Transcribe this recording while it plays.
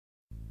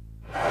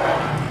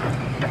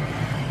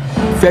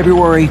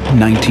February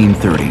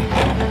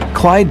 1930.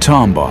 Clyde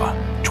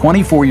Tombaugh,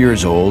 24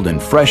 years old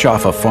and fresh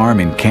off a farm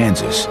in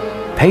Kansas,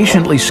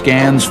 patiently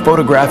scans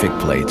photographic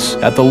plates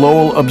at the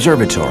Lowell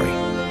Observatory.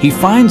 He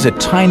finds a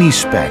tiny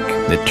speck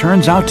that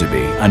turns out to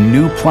be a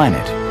new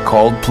planet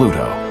called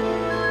Pluto.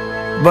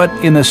 But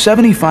in the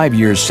 75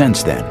 years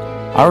since then,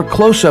 our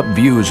close-up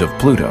views of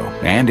Pluto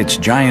and its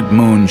giant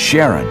moon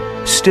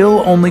Charon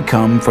still only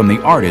come from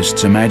the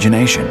artist's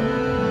imagination.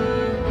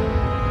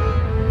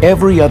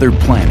 Every other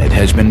planet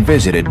has been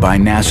visited by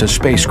NASA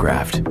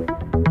spacecraft,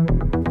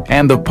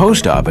 and the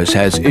post office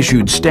has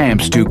issued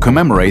stamps to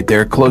commemorate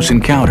their close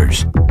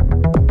encounters.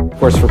 Of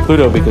course, for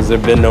Pluto, because there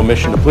have been no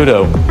mission to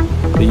Pluto,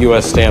 the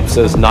U.S. stamp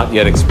says not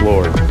yet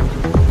explored.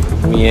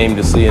 We aim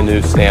to see a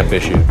new stamp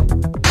issued.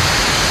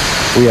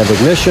 We have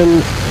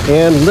ignition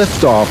and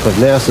liftoff of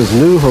NASA's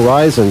New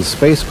Horizons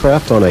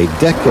spacecraft on a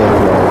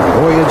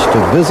decade-long voyage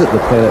to visit the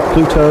planet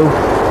Pluto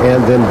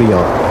and then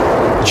beyond.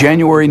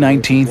 January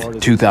 19th,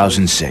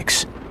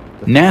 2006.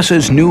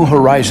 NASA's New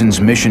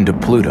Horizons mission to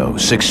Pluto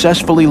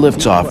successfully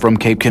lifts off from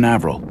Cape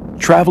Canaveral,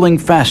 traveling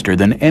faster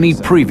than any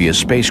previous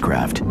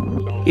spacecraft.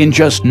 In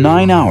just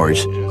 9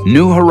 hours,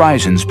 New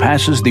Horizons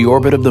passes the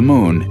orbit of the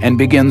Moon and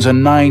begins a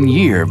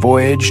 9-year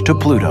voyage to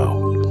Pluto.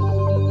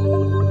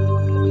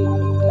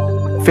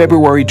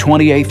 February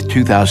 28,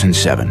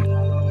 2007.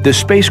 The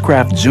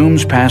spacecraft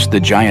zooms past the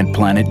giant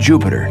planet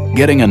Jupiter,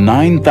 getting a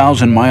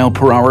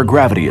 9,000-mile-per-hour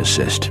gravity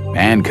assist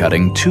and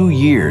cutting 2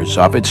 years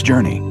off its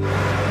journey.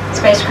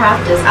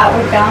 Spacecraft is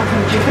outward bound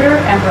from Jupiter,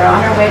 and we're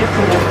on our way to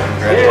Pluto.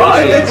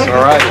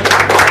 All right.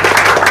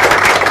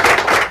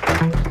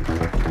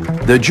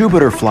 The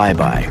Jupiter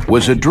flyby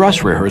was a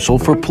dress rehearsal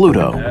for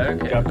Pluto. We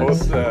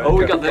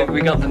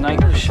got the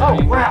night show.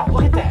 Oh wow,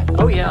 look at that.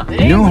 Oh yeah.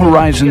 New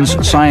Horizons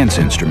science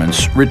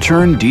instruments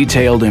return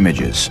detailed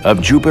images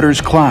of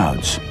Jupiter's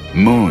clouds,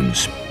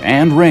 moons,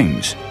 and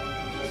rings.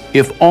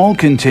 If all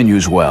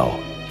continues well,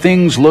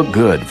 things look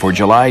good for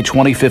July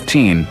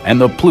 2015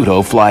 and the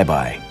Pluto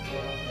flyby.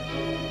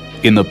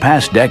 In the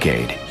past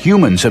decade,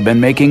 humans have been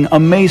making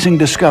amazing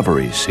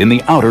discoveries in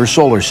the outer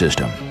solar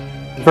system.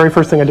 The very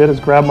first thing I did is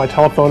grab my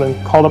telephone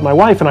and called up my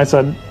wife, and I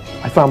said,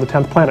 I found the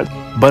 10th planet.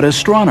 But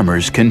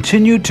astronomers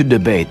continue to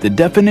debate the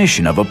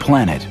definition of a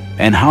planet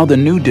and how the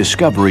new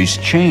discoveries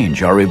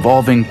change our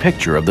evolving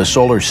picture of the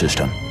solar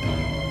system.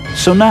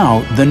 So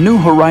now, the New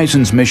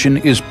Horizons mission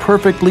is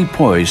perfectly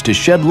poised to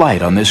shed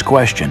light on this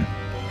question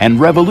and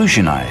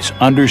revolutionize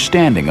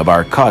understanding of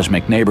our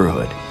cosmic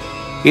neighborhood.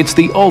 It's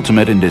the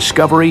ultimate in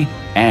discovery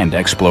and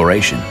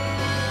exploration.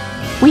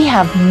 We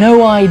have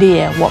no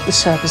idea what the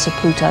surface of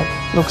Pluto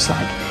looks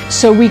like.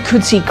 So we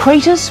could see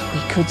craters, we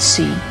could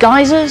see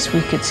geysers,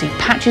 we could see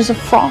patches of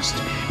frost.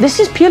 This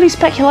is purely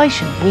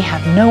speculation. We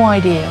have no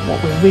idea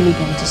what we're really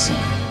going to see.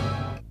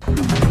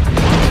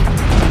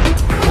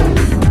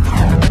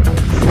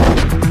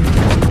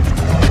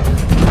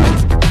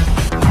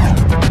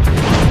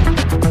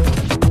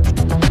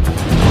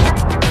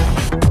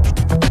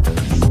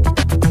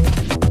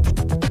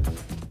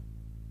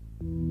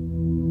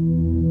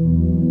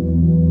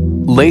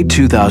 Late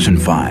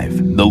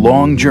 2005, the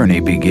long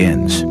journey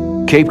begins.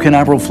 Cape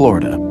Canaveral,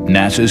 Florida,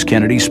 NASA's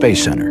Kennedy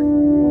Space Center.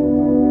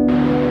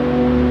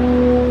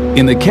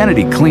 In the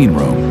Kennedy clean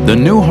room, the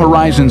New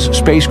Horizons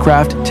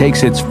spacecraft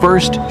takes its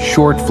first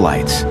short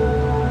flights.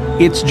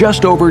 It's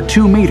just over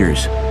 2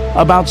 meters,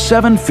 about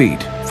 7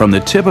 feet from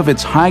the tip of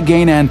its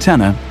high-gain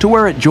antenna to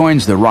where it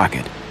joins the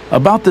rocket,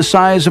 about the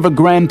size of a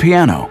grand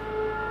piano.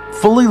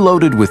 Fully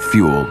loaded with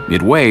fuel,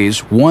 it weighs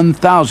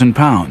 1,000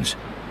 pounds.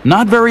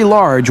 Not very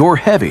large or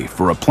heavy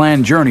for a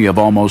planned journey of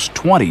almost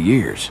 20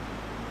 years.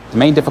 The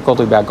main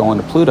difficulty about going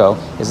to Pluto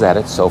is that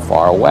it's so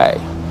far away.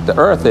 The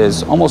Earth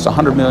is almost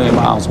 100 million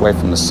miles away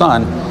from the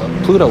Sun.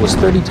 Pluto is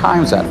 30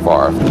 times that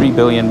far, 3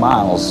 billion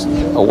miles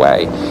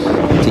away.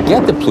 To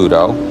get to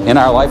Pluto in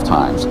our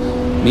lifetimes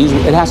means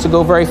it has to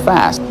go very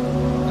fast.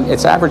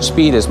 Its average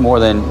speed is more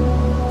than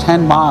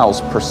 10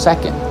 miles per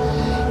second.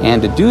 And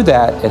to do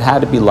that, it had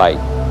to be light.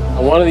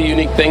 One of the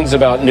unique things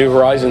about New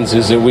Horizons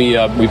is that we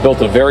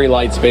built a very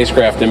light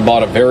spacecraft and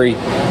bought a very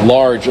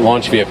large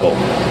launch vehicle.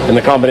 And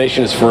the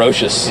combination is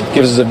ferocious. It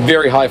gives us a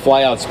very high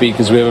flyout speed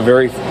because we have a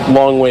very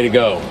long way to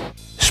go.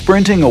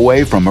 Sprinting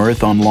away from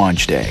Earth on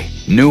launch day,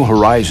 New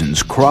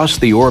Horizons crossed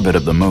the orbit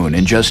of the Moon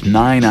in just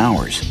 9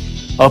 hours.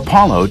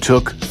 Apollo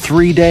took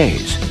 3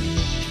 days.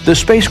 The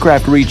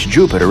spacecraft reached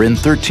Jupiter in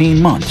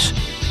 13 months.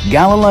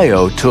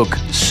 Galileo took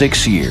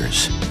 6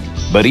 years.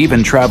 But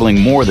even traveling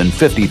more than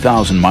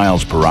 50,000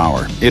 miles per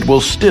hour, it will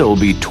still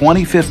be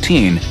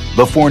 2015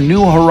 before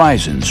New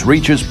Horizons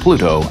reaches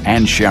Pluto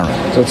and Charon.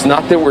 So it's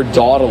not that we're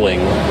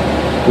dawdling,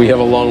 we have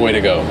a long way to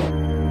go.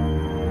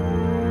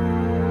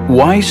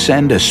 Why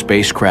send a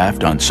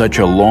spacecraft on such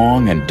a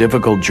long and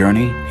difficult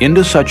journey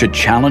into such a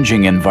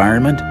challenging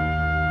environment?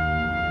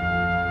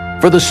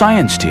 For the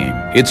science team,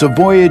 it's a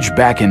voyage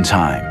back in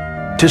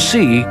time to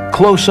see,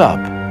 close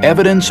up,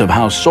 evidence of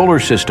how solar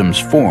systems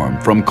form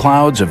from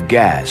clouds of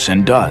gas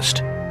and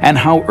dust, and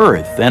how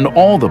Earth and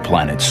all the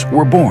planets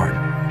were born.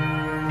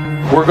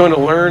 We're going to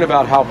learn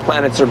about how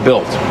planets are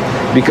built,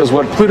 because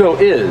what Pluto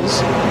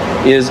is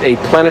a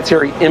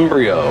planetary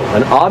embryo,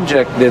 an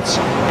object that's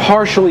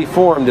partially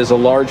formed as a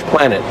large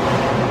planet,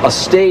 a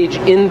stage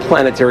in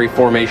planetary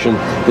formation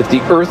that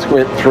the Earth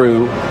went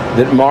through,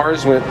 that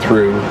Mars went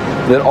through,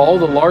 that all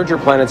the larger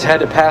planets had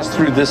to pass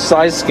through this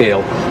size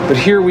scale. But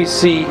here we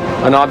see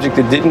an object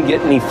that didn't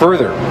get any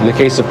further in the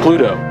case of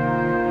Pluto.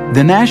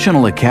 The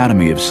National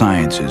Academy of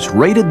Sciences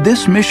rated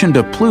this mission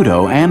to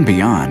Pluto and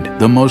beyond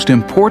the most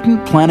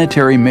important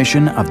planetary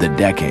mission of the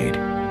decade.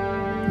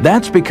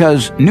 That's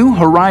because New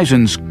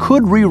Horizons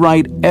could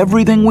rewrite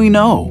everything we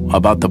know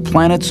about the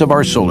planets of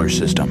our solar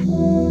system.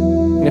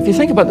 And if you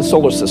think about the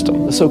solar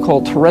system, the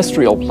so-called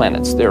terrestrial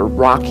planets, they're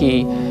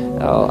rocky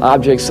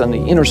objects in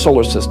the inner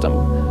solar system.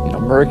 You know,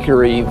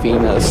 Mercury,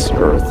 Venus,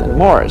 Earth, and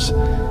Mars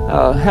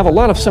have a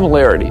lot of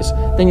similarities.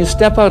 Then you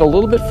step out a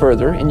little bit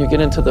further and you get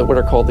into what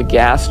are called the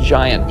gas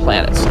giant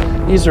planets.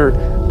 These are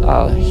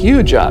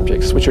huge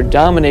objects which are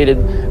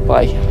dominated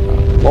by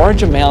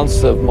large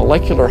amounts of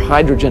molecular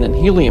hydrogen and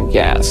helium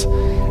gas.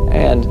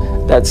 And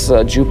that's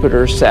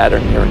Jupiter,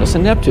 Saturn, Uranus,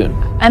 and Neptune.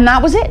 And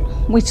that was it.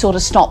 We sort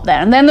of stopped there.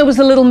 And then there was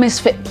the little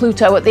misfit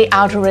Pluto at the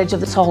outer edge of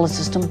the solar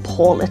system.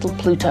 Poor little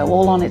Pluto,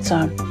 all on its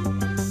own.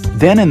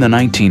 Then in the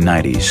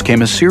 1990s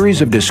came a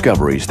series of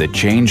discoveries that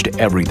changed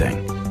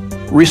everything.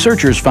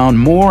 Researchers found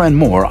more and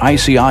more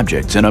icy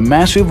objects in a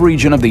massive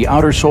region of the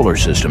outer solar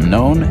system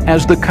known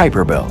as the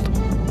Kuiper Belt.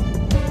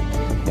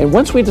 And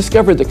once we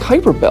discovered the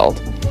Kuiper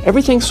Belt,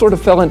 everything sort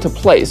of fell into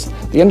place.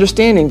 The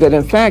understanding that,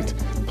 in fact,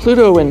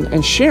 Pluto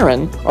and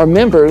Charon are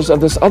members of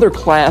this other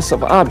class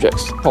of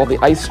objects called the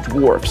ice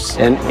dwarfs.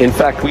 And in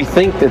fact, we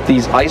think that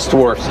these ice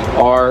dwarfs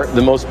are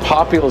the most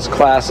populous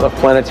class of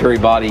planetary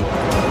body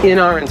in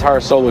our entire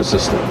solar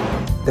system.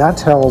 That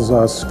tells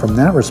us, from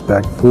that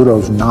respect,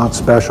 Pluto's not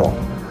special.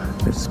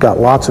 It's got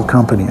lots of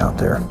company out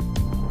there.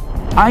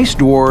 Ice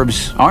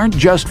dwarfs aren't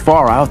just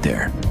far out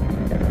there.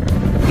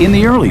 In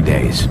the early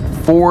days,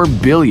 4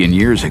 billion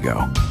years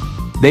ago,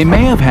 they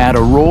may have had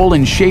a role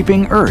in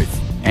shaping Earth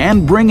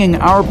and bringing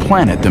our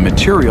planet the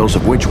materials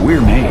of which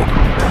we're made.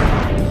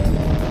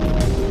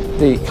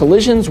 The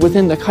collisions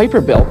within the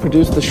Kuiper Belt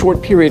produce the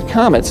short period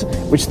comets,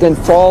 which then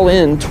fall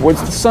in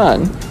towards the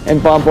sun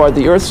and bombard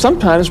the Earth,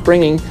 sometimes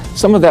bringing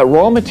some of that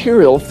raw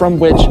material from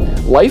which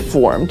life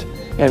formed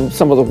and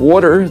some of the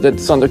water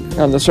that's on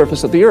the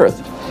surface of the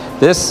Earth.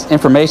 This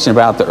information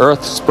about the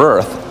Earth's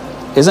birth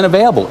isn't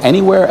available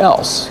anywhere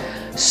else.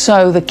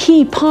 So the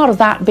key part of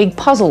that big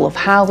puzzle of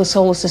how the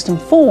solar system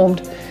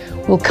formed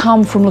will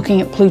come from looking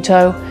at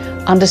Pluto,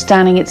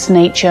 understanding its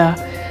nature,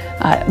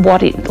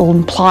 what it will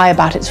imply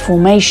about its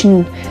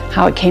formation,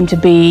 how it came to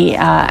be,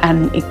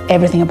 and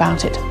everything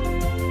about it.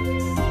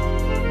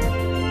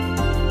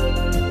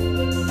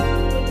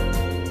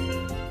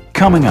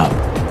 Coming up,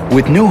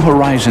 with New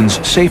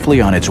Horizons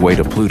safely on its way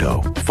to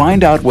Pluto,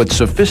 find out what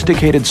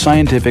sophisticated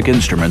scientific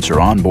instruments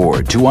are on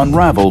board to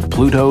unravel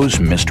Pluto's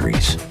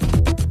mysteries.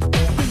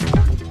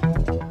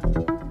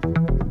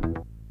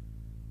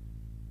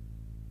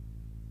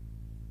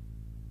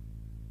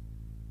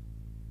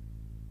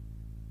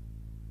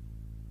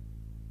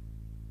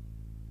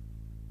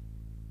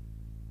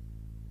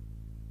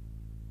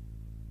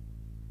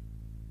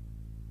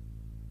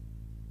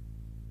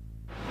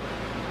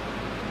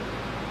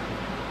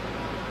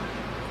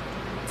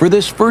 For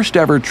this first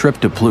ever trip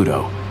to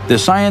Pluto, the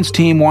science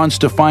team wants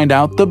to find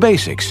out the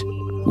basics.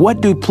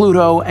 What do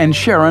Pluto and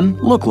Charon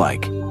look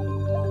like?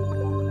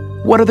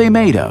 What are they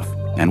made of?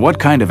 And what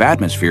kind of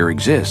atmosphere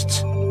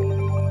exists?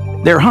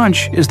 Their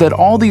hunch is that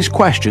all these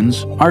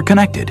questions are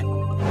connected.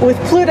 With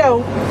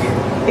Pluto,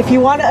 if you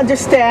want to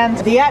understand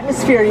the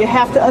atmosphere, you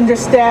have to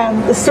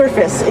understand the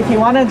surface. If you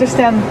want to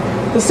understand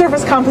the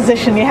surface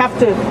composition, you have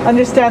to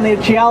understand the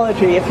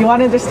geology. If you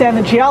want to understand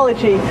the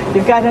geology,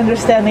 you've got to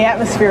understand the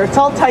atmosphere. It's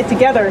all tied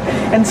together,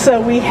 and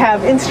so we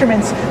have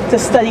instruments to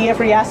study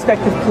every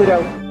aspect of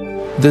Pluto.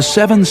 The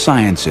 7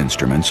 science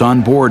instruments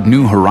on board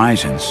New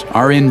Horizons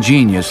are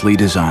ingeniously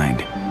designed.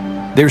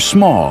 They're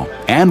small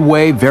and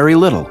weigh very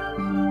little.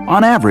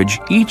 On average,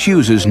 each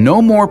uses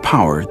no more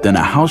power than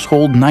a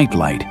household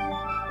nightlight,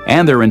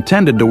 and they're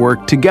intended to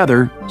work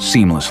together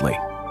seamlessly.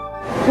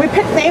 We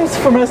picked names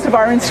for most of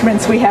our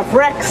instruments. We have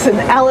Rex and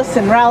Alice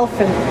and Ralph,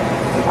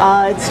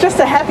 and it's just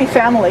a happy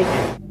family.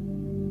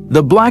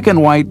 The black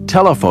and white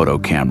telephoto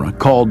camera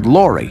called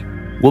Lori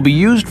will be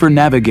used for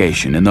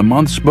navigation in the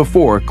months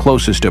before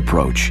closest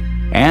approach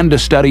and to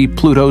study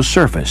Pluto's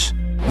surface.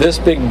 This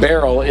big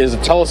barrel is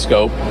a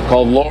telescope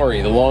called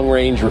LORI, the Long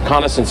Range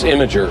Reconnaissance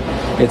Imager.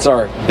 It's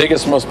our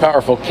biggest, most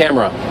powerful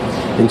camera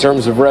in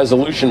terms of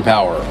resolution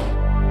power.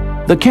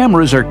 The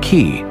cameras are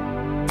key.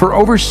 For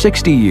over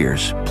 60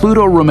 years,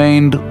 Pluto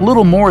remained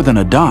little more than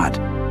a dot,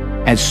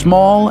 as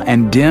small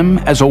and dim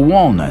as a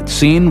walnut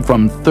seen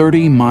from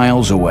 30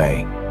 miles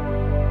away.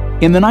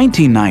 In the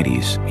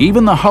 1990s,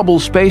 even the Hubble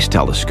Space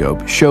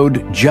Telescope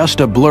showed just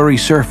a blurry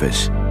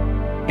surface.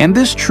 And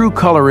this true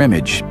color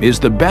image is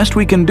the best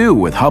we can do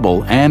with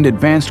Hubble and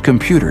advanced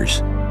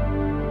computers.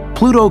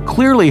 Pluto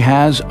clearly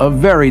has a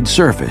varied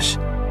surface,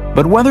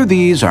 but whether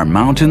these are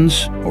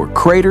mountains or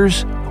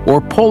craters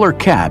or polar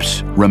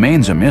caps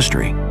remains a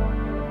mystery.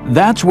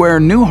 That's where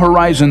New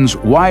Horizons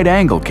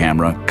wide-angle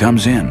camera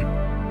comes in.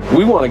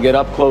 We want to get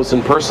up close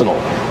and personal.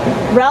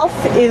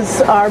 Ralph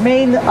is our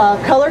main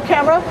color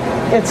camera.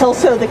 It's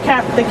also the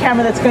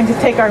camera that's going to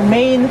take our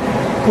main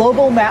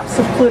global maps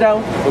of Pluto.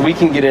 We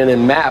can get in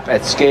and map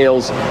at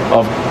scales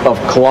of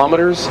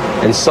kilometers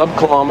and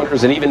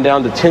sub-kilometers and even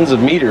down to tens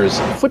of meters.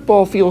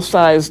 Football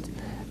field-sized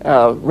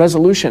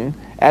resolution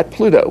at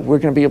Pluto. We're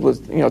going to be able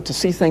to, to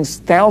see things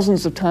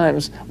thousands of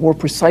times more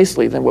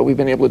precisely than what we've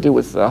been able to do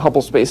with the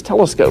Hubble Space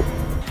Telescope.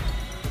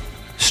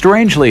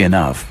 Strangely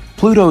enough,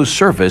 Pluto's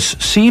surface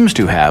seems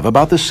to have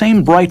about the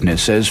same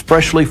brightness as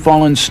freshly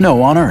fallen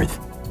snow on Earth.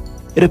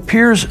 It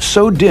appears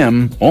so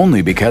dim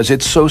only because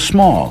it's so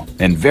small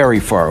and very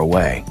far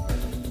away.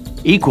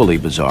 Equally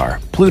bizarre,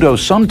 Pluto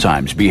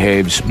sometimes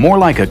behaves more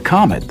like a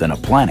comet than a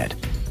planet.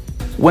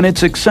 When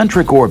its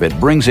eccentric orbit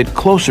brings it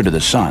closer to the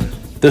Sun,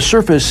 the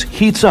surface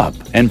heats up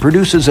and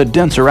produces a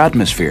denser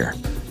atmosphere.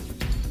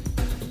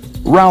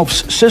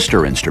 Ralph's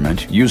sister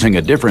instrument, using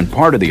a different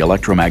part of the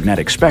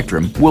electromagnetic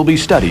spectrum, will be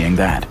studying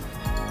that.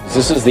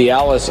 This is the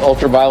ALICE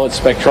ultraviolet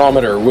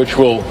spectrometer, which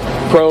will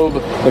probe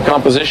the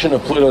composition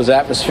of Pluto's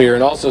atmosphere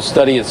and also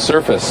study its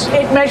surface.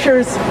 It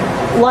measures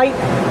light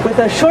with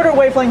a shorter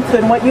wavelength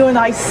than what you and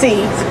I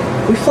see.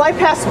 We fly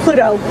past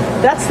Pluto,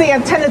 that's the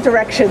antenna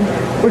direction.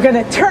 We're going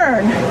to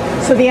turn,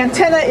 so the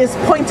antenna is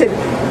pointed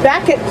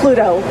back at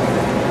Pluto,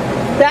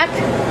 back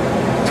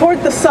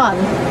toward the Sun,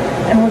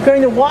 and we're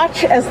going to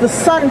watch as the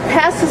Sun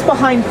passes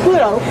behind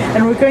Pluto,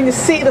 and we're going to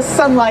see the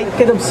sunlight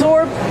get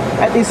absorbed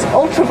at these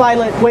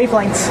ultraviolet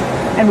wavelengths,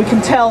 and we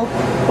can tell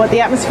what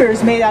the atmosphere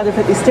is made out of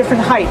at these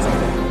different heights.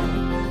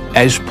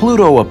 As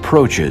Pluto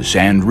approaches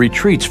and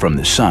retreats from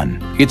the Sun,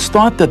 it's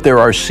thought that there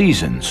are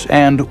seasons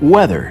and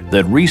weather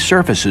that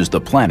resurfaces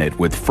the planet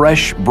with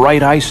fresh,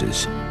 bright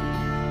ices.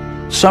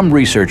 Some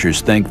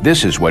researchers think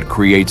this is what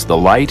creates the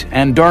light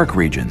and dark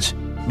regions,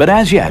 but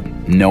as yet,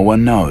 no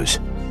one knows.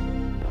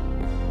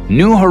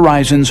 New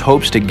Horizons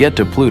hopes to get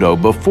to Pluto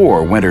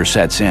before winter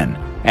sets in,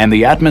 and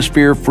the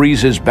atmosphere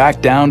freezes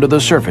back down to the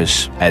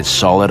surface as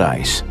solid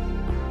ice.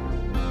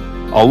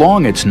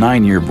 Along its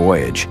 9-year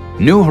voyage,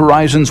 New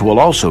Horizons will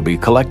also be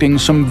collecting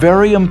some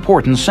very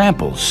important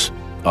samples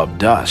of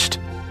dust.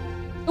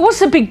 What's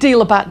the big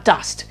deal about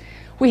dust?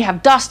 We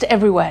have dust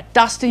everywhere.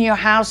 Dust in your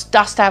house,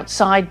 dust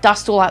outside,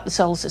 dust all out the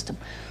solar system.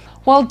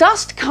 Well,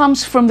 dust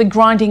comes from the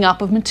grinding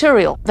up of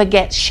material that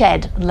gets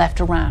shed and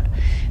left around.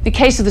 In the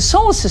case of the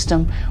solar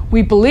system,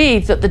 we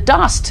believe that the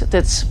dust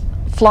that's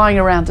flying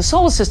around the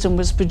solar system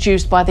was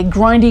produced by the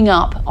grinding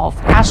up of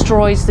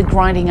asteroids, the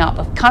grinding up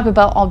of Kuiper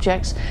Belt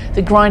objects,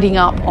 the grinding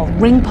up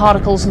of ring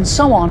particles and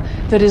so on,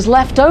 that is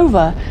left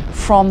over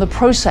from the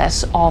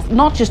process of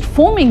not just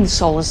forming the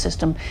solar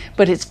system,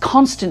 but its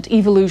constant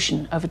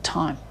evolution over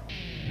time.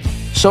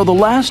 So the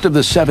last of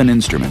the 7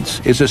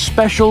 instruments is a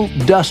special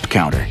dust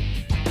counter.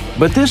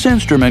 But this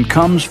instrument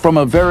comes from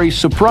a very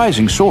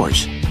surprising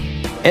source.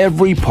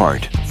 Every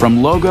part,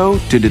 from logo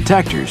to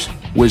detectors,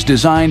 was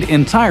designed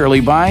entirely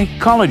by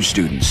college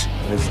students.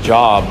 Its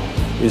job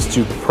is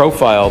to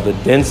profile the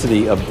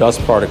density of dust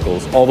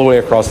particles all the way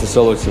across the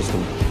solar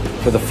system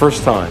for the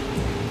first time.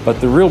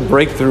 But the real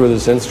breakthrough of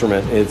this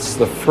instrument, it's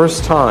the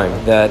first time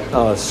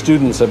that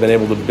students have been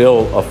able to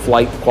build a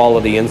flight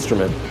quality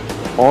instrument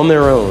on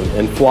their own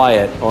and fly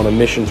it on a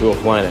mission to a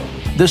planet.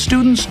 The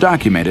students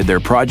documented their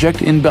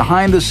project in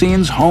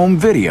behind-the-scenes home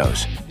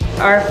videos.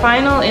 Our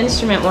final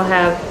instrument will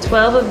have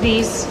 12 of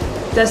these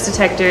dust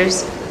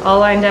detectors all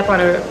lined up on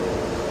a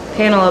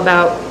panel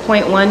about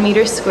 0.1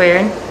 meters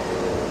squared.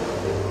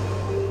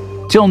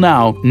 Till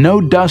now, no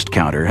dust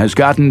counter has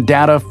gotten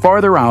data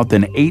farther out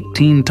than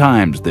 18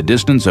 times the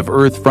distance of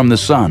Earth from the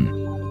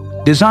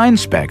Sun. Design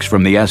specs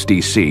from the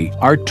SDC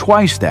are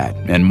twice that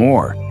and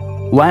more,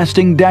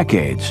 lasting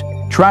decades,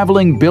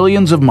 traveling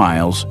billions of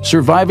miles,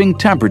 surviving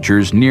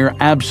temperatures near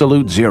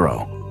absolute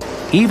zero.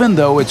 Even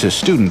though it's a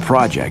student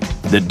project,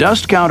 the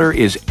dust counter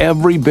is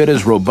every bit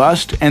as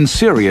robust and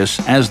serious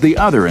as the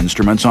other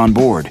instruments on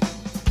board.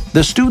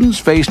 The students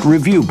faced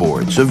review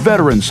boards of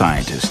veteran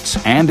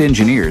scientists and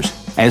engineers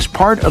as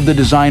part of the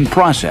design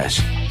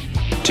process.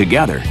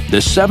 Together,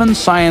 the 7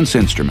 science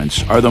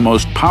instruments are the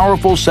most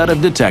powerful set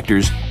of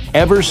detectors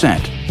ever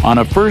sent on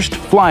a first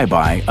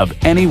flyby of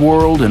any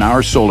world in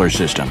our solar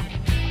system.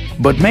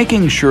 But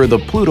making sure the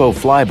Pluto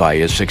flyby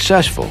is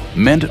successful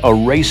meant a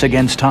race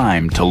against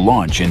time to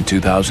launch in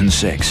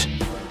 2006.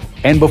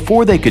 And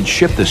before they could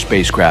ship the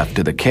spacecraft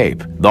to the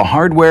Cape, the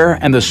hardware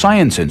and the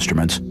science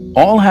instruments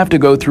all have to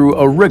go through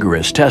a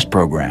rigorous test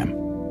program.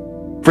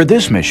 For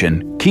this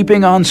mission,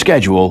 keeping on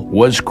schedule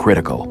was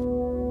critical.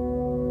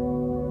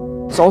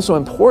 It's also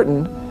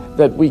important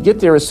that we get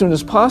there as soon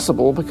as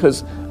possible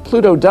because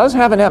Pluto does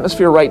have an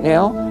atmosphere right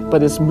now,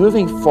 but it's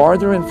moving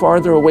farther and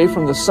farther away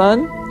from the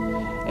Sun.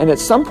 And at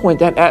some point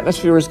that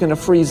atmosphere is going to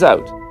freeze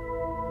out.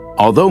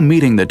 Although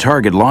meeting the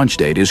target launch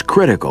date is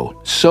critical,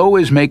 so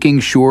is making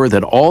sure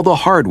that all the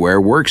hardware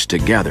works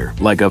together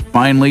like a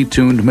finely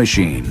tuned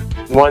machine.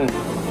 One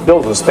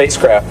builds a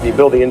spacecraft, you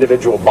build the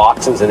individual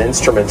boxes and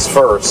instruments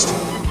first,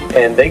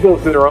 And they go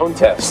through their own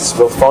tests,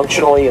 both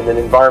functionally and then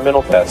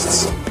environmental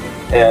tests.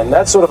 And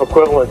that's sort of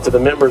equivalent to the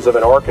members of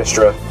an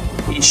orchestra,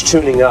 each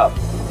tuning up.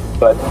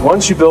 But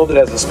once you build it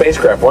as a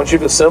spacecraft, once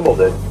you've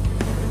assembled it,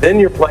 then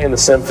you're playing the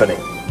symphony.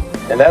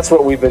 And that's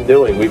what we've been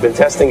doing. We've been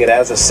testing it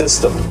as a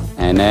system.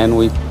 And then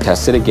we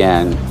test it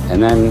again,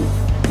 and then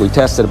we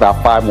test it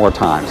about 5 more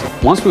times.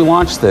 Once we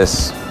launch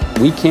this,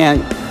 we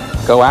can't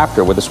go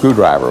after it with a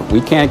screwdriver.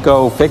 We can't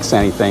go fix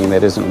anything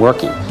that isn't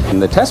working.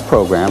 And the test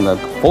program, the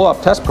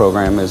full-up test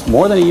program, is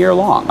more than a year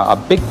long. A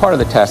big part of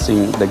the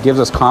testing that gives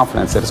us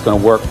confidence that it's going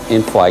to work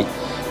in flight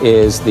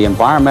is the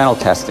environmental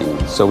testing.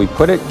 So we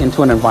put it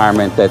into an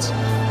environment that's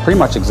pretty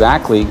much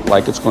exactly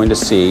like it's going to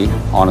see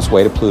on its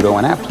way to Pluto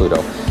and at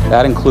Pluto.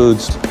 That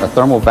includes a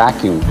thermal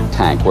vacuum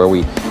tank where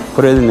we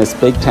put it in this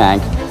big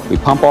tank, we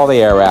pump all the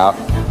air out,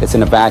 it's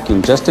in a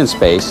vacuum just in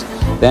space,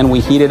 then we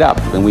heat it up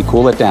and we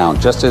cool it down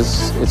just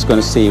as it's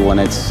going to see when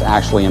it's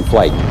actually in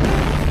flight.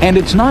 And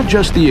it's not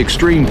just the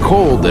extreme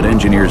cold that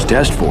engineers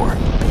test for.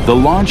 The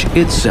launch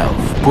itself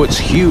puts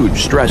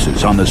huge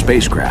stresses on the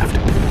spacecraft.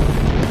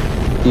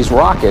 These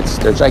rockets,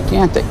 they're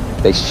gigantic.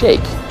 They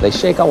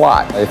shake a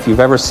lot. If you've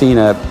ever seen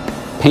a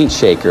paint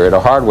shaker at a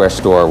hardware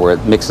store where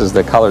it mixes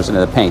the colors into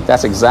the paint,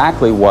 that's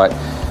exactly what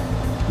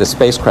the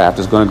spacecraft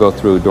is going to go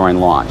through during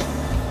launch.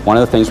 One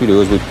of the things we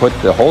do is we put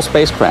the whole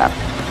spacecraft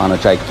on a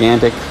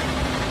gigantic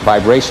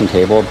vibration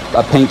table,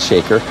 a paint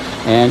shaker,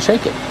 and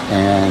shake it.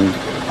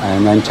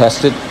 And then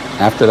test it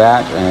after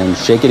that, and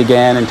shake it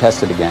again and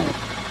test it again.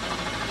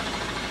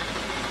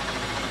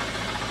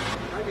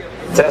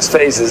 Test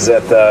phases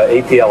at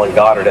APL and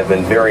Goddard have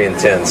been very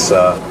intense.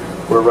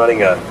 We're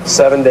running a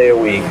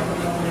 7-day-a-week,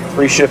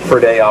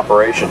 3-shift-per-day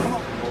operation.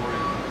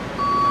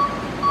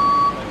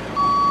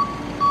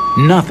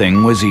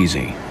 Nothing was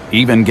easy.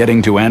 Even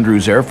getting to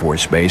Andrews Air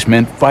Force Base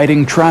meant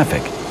fighting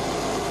traffic.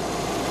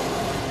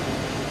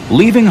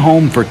 Leaving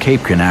home for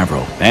Cape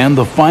Canaveral and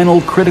the final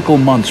critical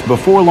months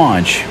before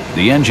launch,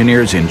 the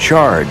engineers in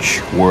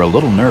charge were a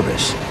little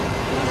nervous.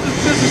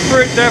 This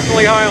is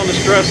definitely high on the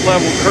stress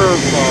level curve.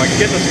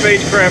 Getting the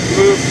spacecraft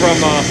moved from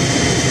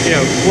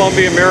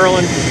Columbia,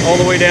 Maryland, all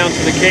the way down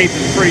to the Cape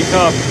is pretty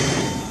tough.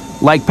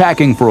 Like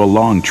packing for a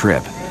long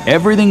trip,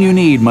 everything you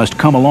need must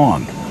come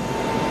along.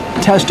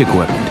 Test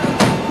equipment,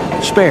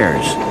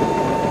 spares,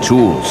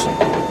 tools.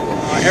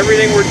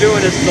 Everything we're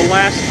doing is the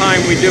last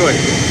time we do it.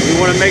 We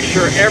want to make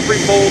sure every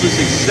bolt is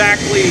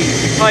exactly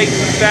tight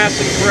and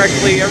fastened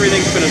correctly.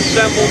 Everything's been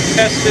assembled,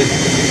 tested.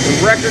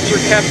 The records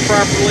are kept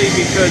properly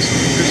because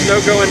there's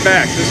no going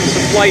back. This is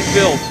a flight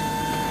build.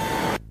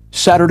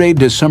 Saturday,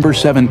 December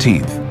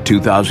 17th,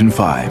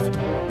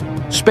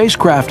 2005.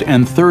 Spacecraft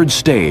and third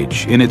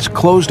stage, in its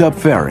closed-up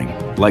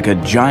fairing, like a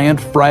giant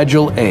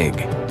fragile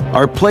egg,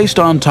 are placed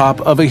on top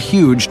of a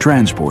huge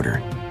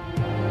transporter.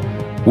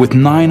 With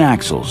 9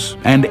 axles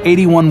and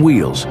 81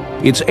 wheels,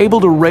 it's able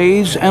to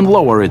raise and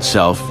lower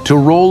itself to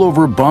roll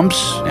over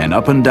bumps and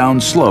up and down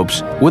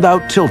slopes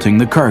without tilting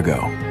the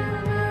cargo.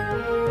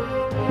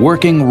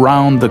 Working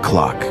round the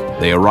clock,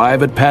 they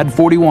arrive at Pad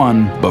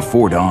 41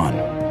 before dawn.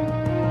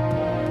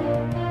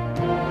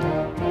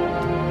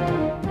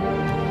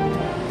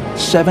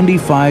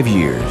 75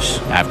 years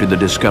after the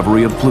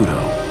discovery of Pluto,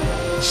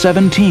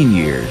 17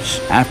 years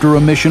after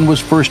a mission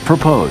was first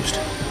proposed,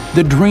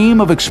 the dream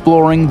of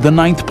exploring the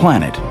 9th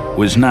planet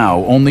was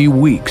now only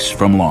weeks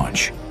from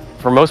launch.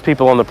 For most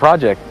people on the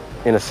project,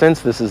 in a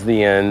sense, this is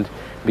the end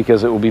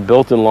because it will be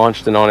built and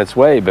launched and on its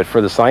way. But for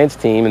the science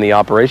team and the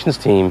operations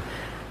team,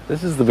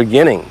 this is the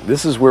beginning.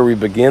 This is where we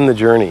begin the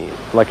journey.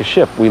 Like a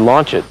ship, we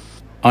launch it.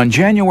 On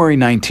January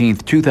 19,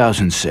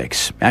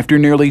 2006, after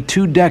nearly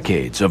 2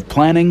 decades of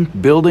planning,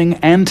 building,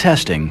 and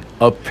testing,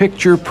 a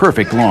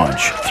picture-perfect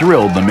launch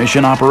thrilled the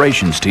mission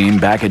operations team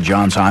back at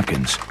Johns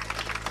Hopkins.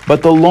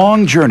 But the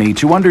long journey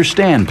to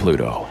understand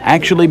Pluto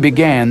actually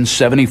began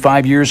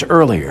 75 years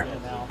earlier,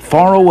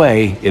 far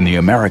away in the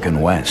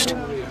American West.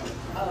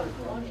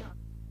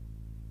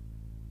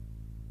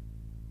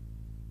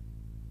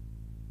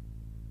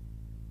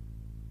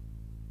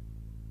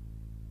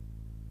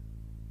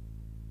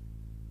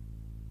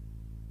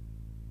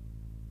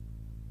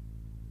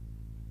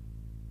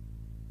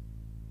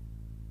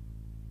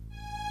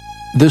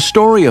 The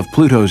story of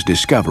Pluto's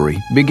discovery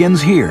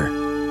begins here,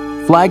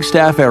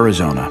 Flagstaff,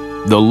 Arizona,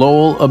 the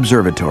Lowell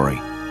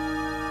Observatory.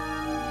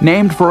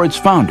 Named for its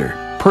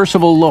founder,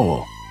 Percival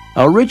Lowell,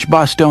 a rich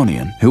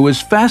Bostonian who was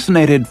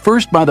fascinated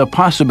first by the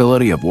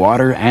possibility of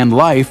water and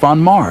life on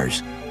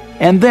Mars,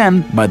 and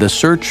then by the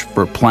search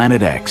for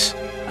Planet X,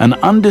 an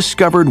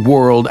undiscovered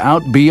world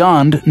out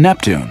beyond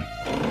Neptune.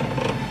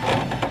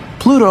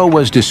 Pluto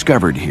was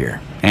discovered here,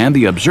 and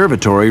the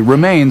observatory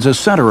remains a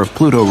center of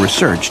Pluto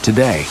research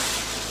today.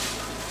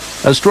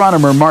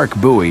 Astronomer Mark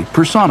Bowie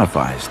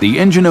personifies the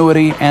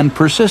ingenuity and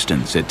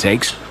persistence it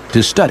takes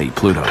to study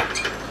Pluto.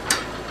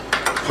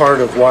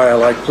 Part of why I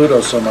like Pluto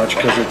so much,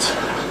 because it's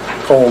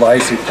a cold,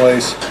 icy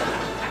place.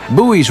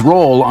 Bowie's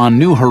role on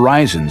New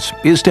Horizons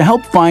is to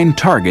help find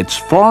targets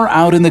far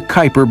out in the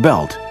Kuiper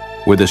Belt,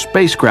 where the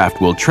spacecraft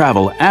will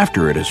travel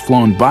after it has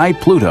flown by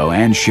Pluto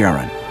and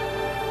Charon.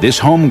 This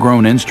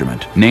homegrown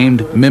instrument,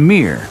 named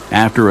Mimir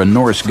after a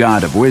Norse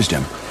god of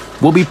wisdom,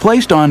 will be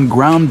placed on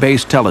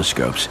ground-based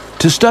telescopes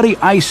to study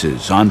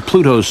ices on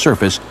Pluto's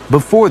surface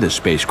before the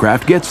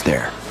spacecraft gets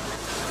there.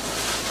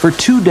 For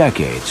 2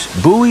 decades,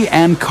 Bowie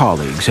and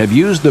colleagues have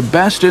used the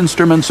best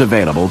instruments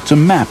available to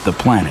map the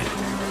planet.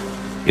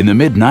 In the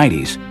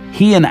mid-90s,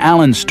 he and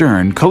Alan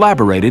Stern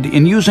collaborated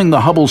in using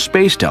the Hubble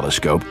Space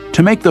Telescope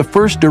to make the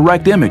first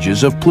direct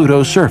images of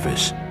Pluto's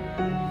surface.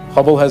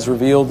 Hubble has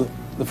revealed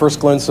the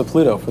first glimpse of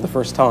Pluto for the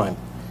first time,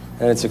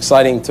 and it's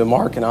exciting to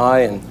Mark and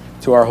I and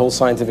to our whole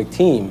scientific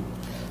team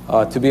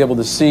to be able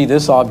to see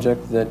this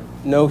object that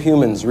no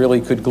humans really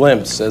could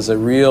glimpse as a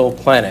real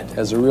planet,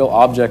 as a real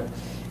object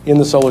in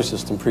the solar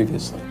system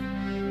previously.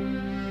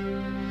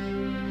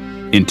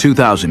 In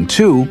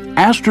 2002,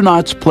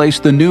 astronauts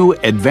placed the new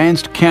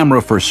Advanced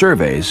Camera for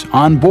Surveys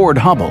on board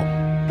Hubble,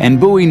 and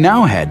Bowie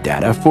now had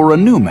data for a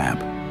new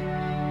map.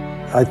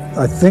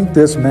 I think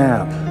this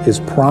map is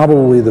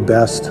probably the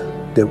best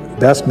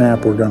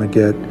map we're going to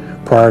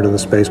get prior to the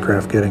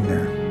spacecraft getting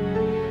there.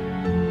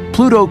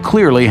 Pluto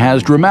clearly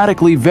has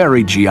dramatically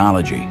varied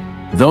geology,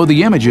 though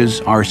the images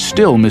are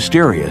still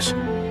mysterious.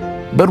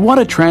 But what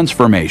a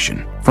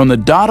transformation from the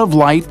dot of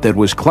light that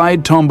was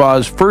Clyde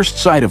Tombaugh's first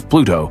sight of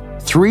Pluto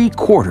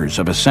 3/4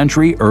 of a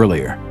century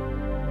earlier.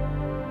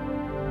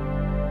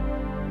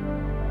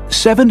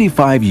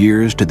 75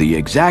 years to the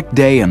exact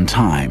day and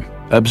time,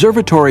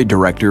 Observatory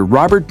Director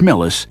Robert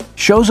Millis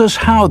shows us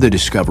how the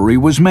discovery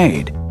was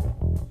made.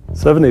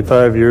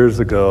 75 years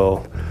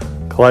ago,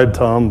 Clyde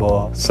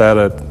Tombaugh sat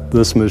at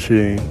this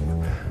machine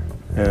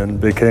and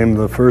became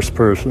the first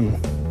person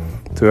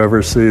to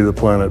ever see the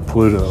planet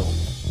Pluto.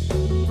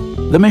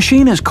 The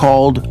machine is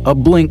called a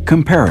blink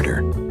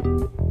comparator.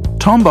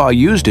 Tombaugh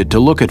used it to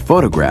look at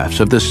photographs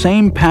of the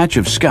same patch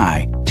of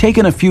sky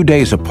taken a few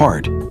days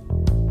apart.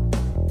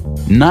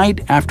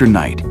 Night after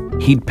night,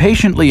 he'd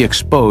patiently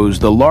expose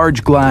the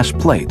large glass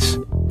plates.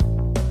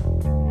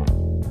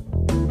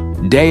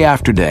 Day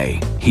after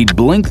day, he'd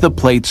blink the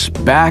plates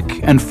back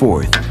and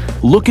forth,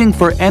 looking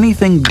for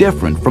anything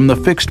different from the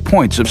fixed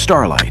points of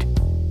starlight.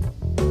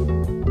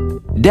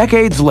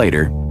 Decades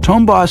later,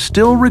 Tombaugh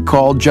still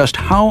recalled just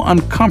how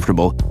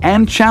uncomfortable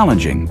and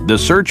challenging the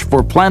search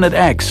for Planet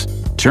X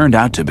turned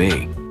out to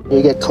be.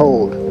 You get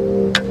cold,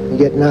 you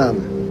get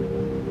numb.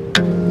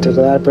 It took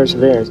a lot of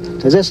perseverance,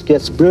 because this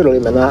gets brutally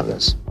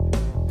monotonous.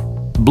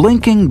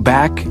 Blinking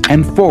back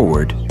and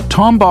forward,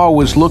 Tombaugh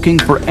was looking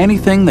for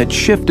anything that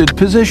shifted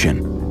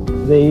position.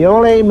 The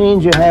only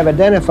means you have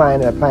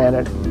identifying a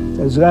planet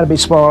is going to be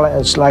small.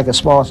 It's like a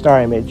small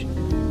star image.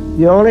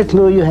 The only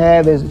clue you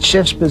have is it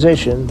shifts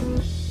position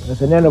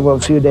with an interval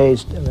of a few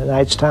days in a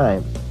night's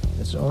time.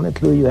 That's the only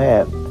clue you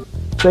have.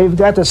 So you've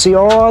got to see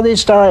all these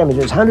star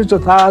images, hundreds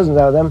of thousands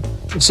of them,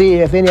 to see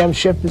if any of them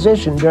shift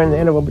position during the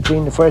interval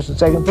between the first and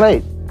second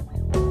plate.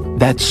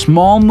 That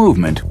small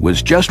movement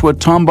was just what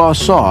Tombaugh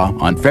saw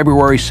on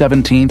February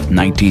 17,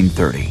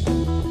 1930.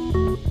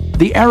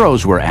 The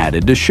arrows were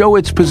added to show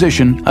its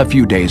position a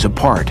few days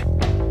apart.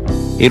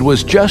 It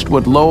was just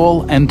what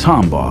Lowell and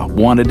Tombaugh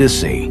wanted to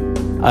see,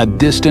 a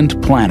distant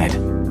planet.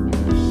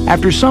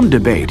 After some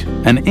debate,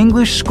 an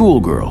English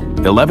schoolgirl,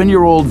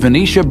 11-year-old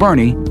Venetia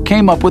Burney,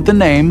 came up with the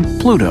name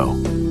Pluto,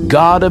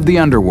 god of the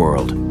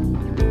underworld.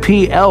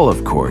 PL,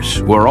 of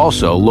course, were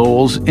also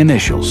Lowell's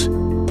initials.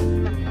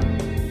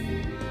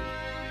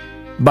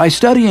 By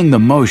studying the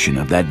motion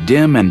of that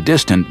dim and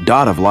distant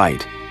dot of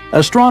light,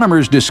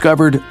 astronomers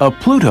discovered a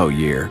Pluto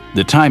year,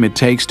 the time it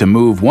takes to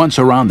move once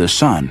around the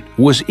Sun,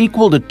 was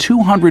equal to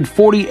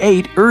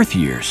 248 Earth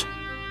years.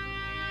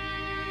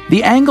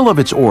 The angle of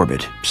its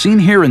orbit, seen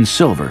here in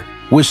silver,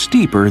 was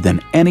steeper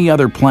than any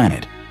other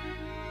planet.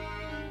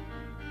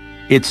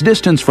 Its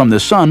distance from the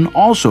Sun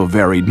also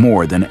varied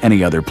more than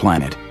any other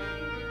planet.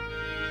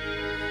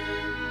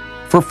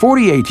 For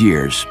 48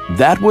 years,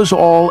 that was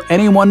all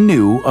anyone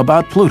knew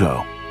about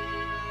Pluto.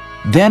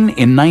 Then,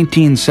 in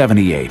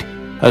 1978,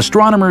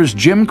 astronomers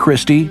Jim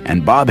Christie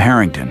and Bob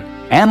Harrington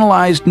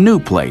analyzed new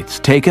plates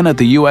taken at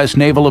the U.S.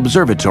 Naval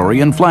Observatory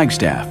in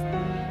Flagstaff.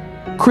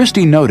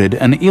 Christie noted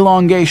an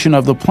elongation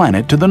of the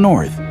planet to the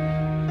north.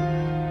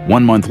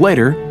 1 month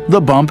later,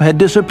 the bump had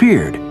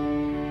disappeared.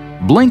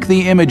 Blink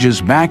the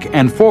images back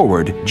and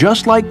forward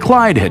just like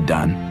Clyde had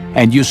done,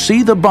 and you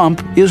see the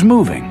bump is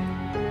moving.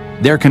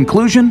 Their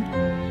conclusion?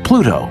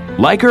 Pluto,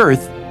 like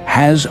Earth,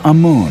 has a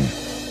moon.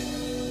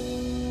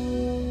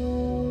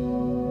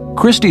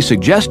 Christie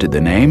suggested the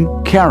name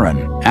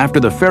Charon after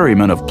the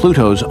ferryman of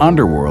Pluto's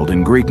underworld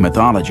in Greek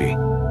mythology,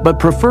 but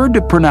preferred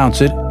to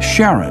pronounce it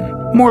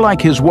Sharon, more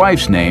like his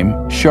wife's name,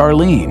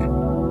 Charlene.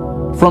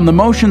 From the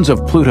motions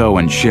of Pluto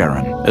and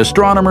Charon,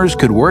 astronomers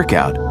could work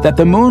out that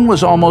the moon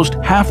was almost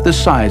half the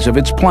size of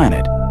its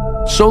planet,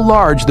 so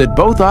large that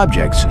both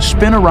objects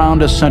spin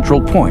around a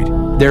central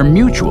point, their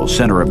mutual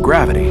center of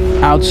gravity,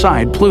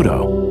 outside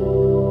Pluto.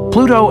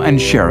 Pluto and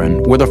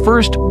Charon were the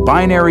first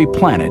binary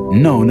planet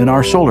known in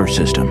our solar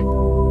system.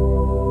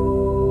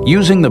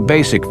 Using the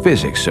basic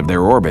physics of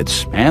their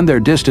orbits and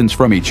their distance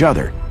from each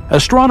other,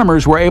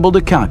 astronomers were able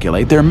to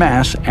calculate their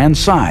mass and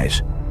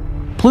size.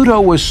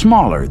 Pluto was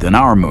smaller than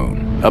our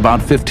moon,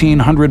 about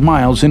 1,500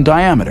 miles in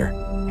diameter,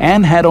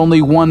 and had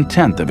only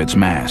 1/10 of its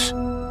mass.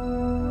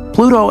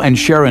 Pluto and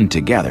Charon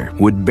together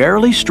would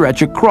barely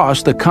stretch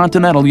across the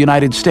continental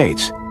United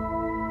States.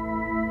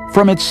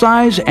 From its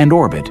size and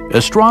orbit,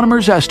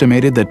 astronomers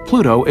estimated that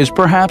Pluto is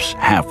perhaps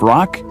half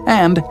rock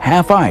and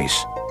half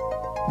ice.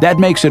 That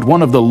makes it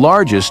one of the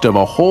largest of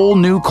a whole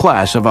new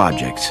class of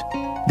objects,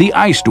 the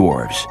ice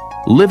dwarfs,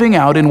 living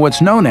out in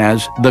what's known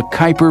as the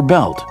Kuiper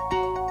Belt.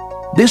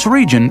 This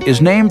region is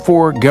named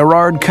for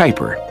Gerhard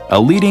Kuiper, a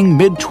leading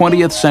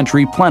mid-20th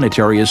century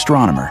planetary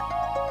astronomer.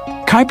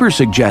 Kuiper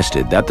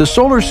suggested that the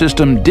solar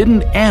system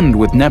didn't end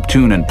with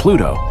Neptune and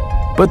Pluto,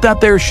 but that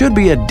there should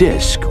be a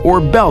disk or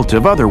belt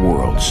of other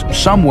worlds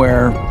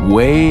somewhere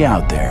way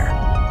out there.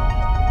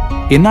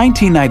 In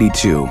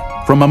 1992,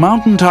 from a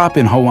mountaintop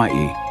in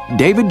Hawaii,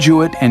 David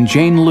Jewett and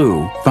Jane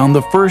Liu found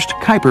the first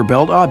Kuiper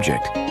Belt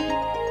object.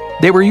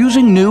 They were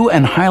using new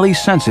and highly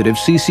sensitive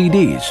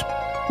CCDs,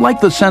 like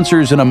the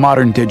sensors in a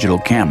modern digital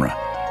camera.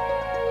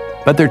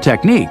 But their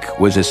technique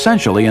was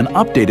essentially an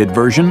updated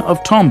version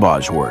of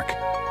Tombaugh's work.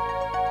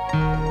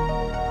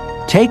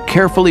 Take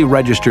carefully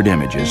registered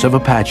images of a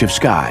patch of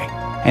sky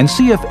and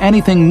see if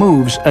anything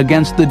moves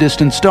against the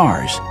distant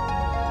stars.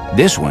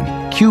 This one,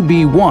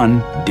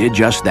 QB1, did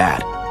just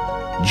that.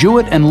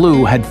 Jewett and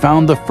Liu had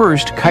found the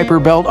first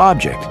Kuiper Belt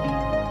object.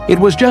 It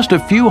was just a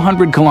few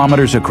hundred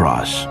kilometers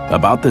across,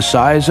 about the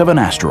size of an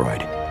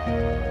asteroid.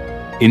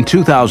 In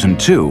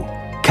 2002,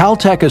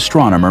 Caltech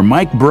astronomer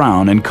Mike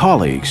Brown and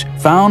colleagues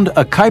found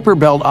a Kuiper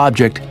Belt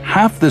object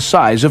half the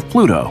size of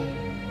Pluto.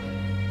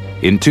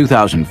 In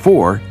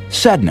 2004,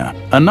 Sedna,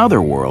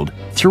 another world,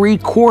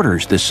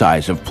 3/4 the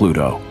size of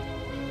Pluto.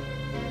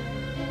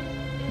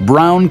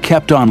 Brown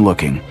kept on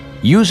looking,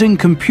 using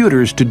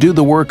computers to do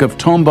the work of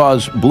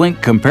Tombaugh's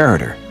blink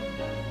comparator.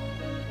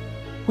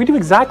 We do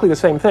exactly the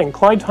same thing.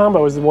 Clyde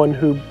Tombaugh is the one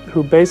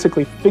who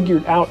basically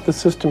figured out the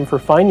system for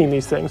finding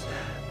these things,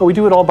 but we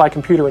do it all by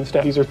computer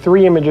instead. These are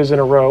 3 images in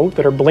a row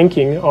that are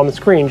blinking on the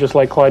screen, just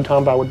like Clyde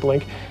Tombaugh would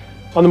blink.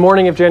 On the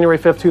morning of January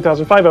 5th,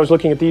 2005, I was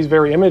looking at these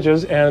very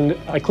images, and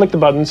I clicked the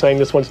button saying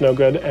this one's no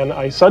good, and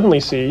I suddenly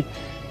see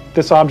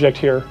this object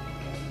here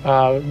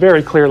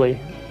very clearly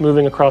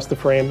moving across the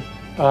frame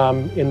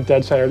in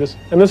dead center.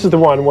 And this is the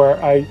one where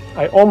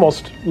I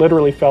almost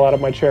literally fell out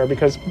of my chair,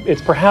 because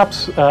it's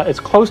perhaps it's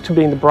close to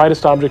being the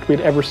brightest object we'd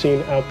ever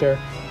seen out there,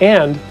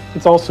 and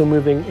it's also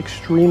moving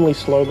extremely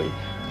slowly.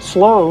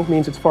 Slow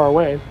means it's far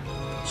away.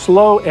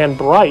 Slow and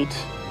bright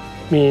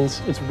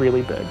means it's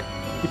really big.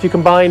 If you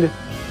combined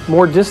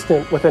more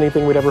distant with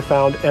anything we'd ever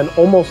found and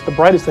almost the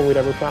brightest thing we'd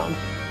ever found,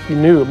 you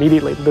knew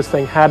immediately that this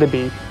thing had to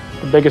be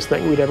the biggest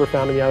thing we'd ever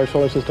found in the outer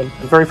solar system.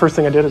 The very first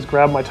thing I did is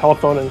grab my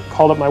telephone and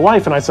called up my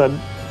wife, and I said,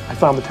 I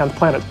found the 10th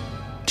planet.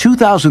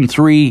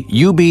 2003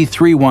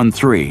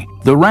 UB313,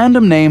 the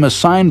random name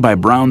assigned by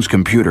Brown's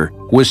computer,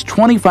 was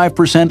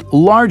 25%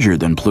 larger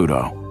than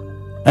Pluto.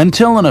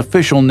 Until an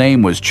official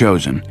name was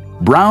chosen,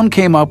 Brown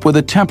came up with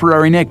a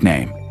temporary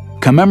nickname,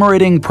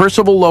 commemorating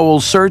Percival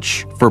Lowell's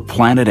search for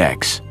Planet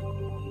X.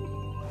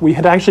 We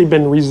had actually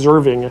been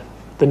reserving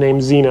the name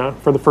Xena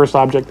for the first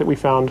object that we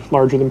found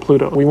larger than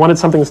Pluto. We wanted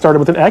something that started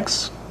with an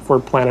X for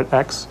Planet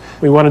X.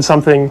 We wanted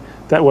something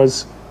that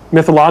was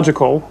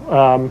mythological.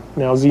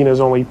 Now Xena is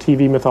only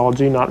TV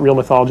mythology, not real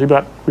mythology,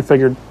 but we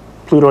figured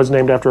Pluto is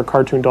named after a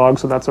cartoon dog,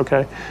 so that's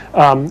okay.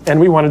 And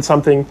we wanted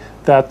something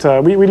that,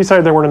 we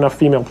decided there weren't enough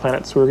female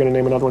planets, so we were going to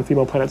name another one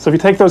female planet. So if you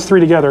take those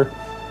 3 together,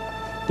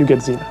 you get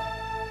Xena.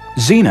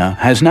 Xena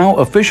has now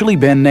officially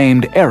been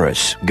named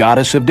Eris,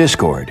 goddess of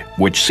discord,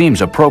 which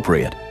seems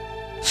appropriate.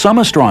 Some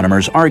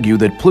astronomers argue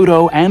that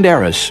Pluto and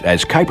Eris,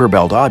 as Kuiper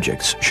Belt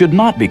objects, should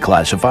not be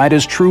classified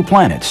as true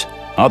planets.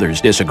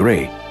 Others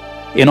disagree.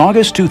 In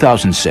August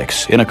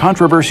 2006, in a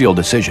controversial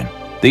decision,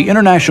 the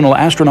International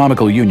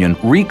Astronomical Union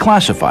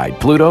reclassified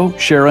Pluto,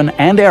 Charon,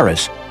 and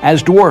Eris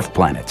as dwarf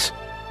planets.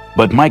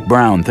 But Mike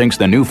Brown thinks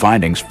the new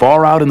findings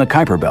far out in the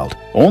Kuiper Belt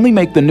only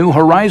make the New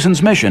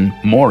Horizons mission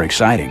more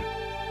exciting.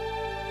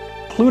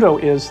 Pluto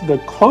is the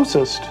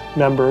closest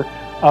member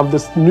of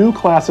this new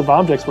class of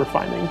objects we're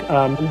finding.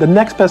 The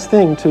next best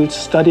thing to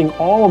studying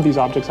all of these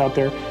objects out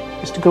there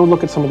is to go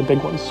look at some of the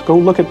big ones. Go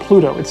look at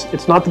Pluto.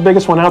 It's not the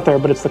biggest one out there,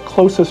 but it's the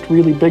closest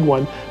really big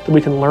one that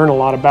we can learn a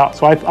lot about.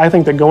 So I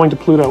think that going to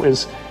Pluto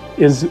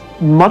is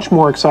much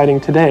more exciting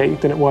today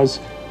than it was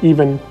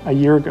even a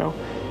year ago.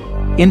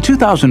 In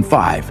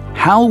 2005,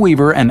 Hal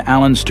Weaver and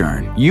Alan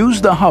Stern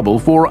used the Hubble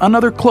for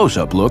another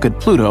close-up look at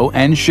Pluto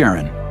and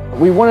Charon.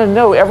 We want to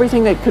know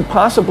everything that could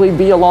possibly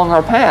be along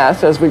our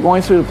path as we're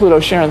going through the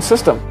Pluto-Charon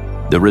system.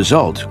 The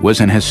result was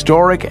an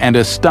historic and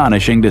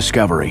astonishing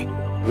discovery.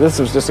 This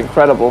was just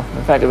incredible.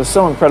 In fact, it was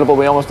so incredible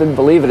we almost didn't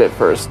believe it at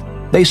first.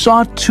 They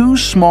saw 2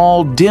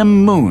 small,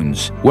 dim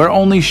moons where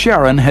only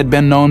Charon had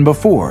been known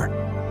before.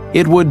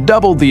 It would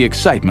double the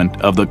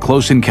excitement of the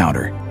close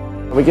encounter.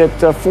 We get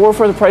 4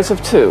 for the price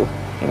of 2.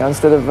 You know,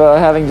 instead of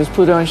having just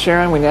Pluto and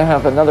Charon, we now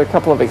have another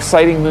couple of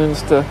exciting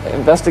moons to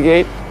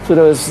investigate.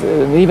 Pluto is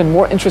an even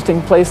more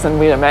interesting place than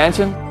we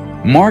imagined.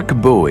 Mark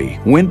Bowie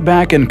went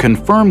back and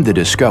confirmed the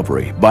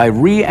discovery by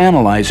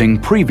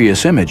reanalyzing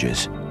previous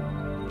images.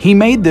 He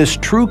made this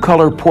true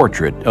color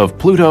portrait of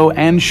Pluto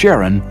and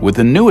Charon with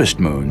the newest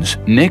moons,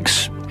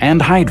 Nix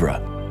and Hydra.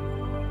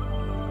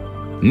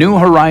 New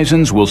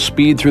Horizons will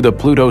speed through the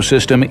Pluto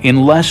system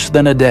in less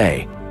than a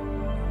day.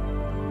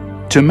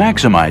 To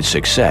maximize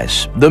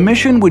success, the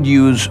mission would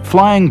use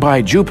flying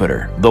by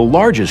Jupiter, the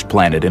largest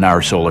planet in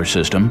our solar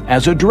system,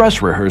 as a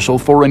dress rehearsal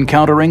for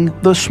encountering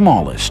the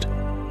smallest.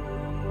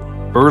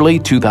 Early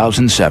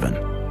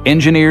 2007,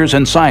 engineers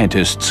and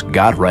scientists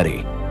got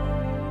ready.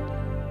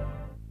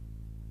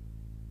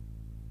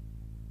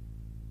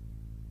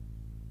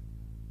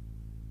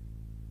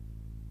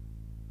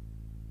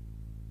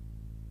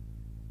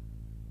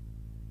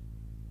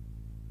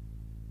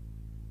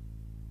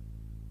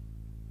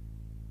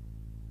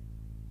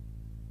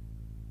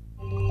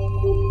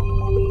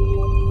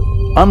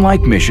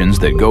 Unlike missions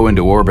that go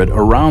into orbit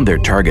around their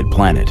target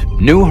planet,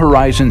 New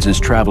Horizons is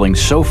traveling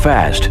so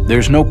fast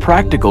there's no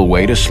practical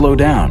way to slow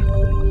down.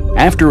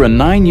 After a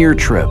 9-year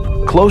trip,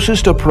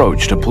 closest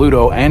approach to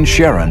Pluto and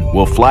Charon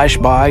will flash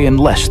by in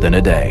less than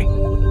a day.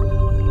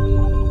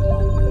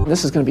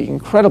 This is going to be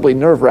incredibly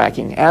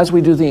nerve-wracking. As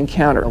we do the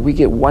encounter, we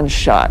get one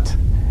shot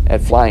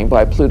at flying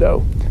by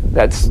Pluto.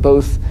 That's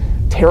both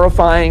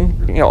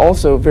terrifying,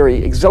 also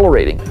very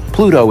exhilarating.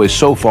 Pluto is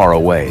so far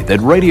away that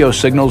radio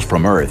signals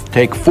from Earth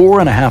take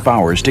 4.5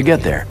 hours to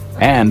get there,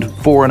 and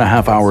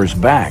 4.5 hours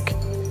back.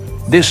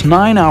 This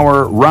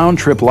 9-hour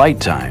round-trip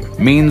light time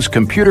means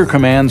computer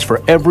commands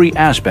for every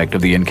aspect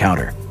of the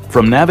encounter,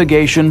 from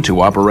navigation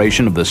to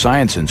operation of the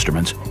science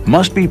instruments,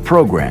 must be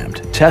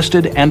programmed,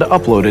 tested, and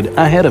uploaded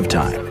ahead of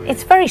time.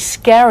 It's very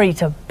scary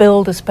to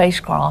build a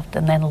spacecraft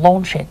and then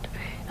launch it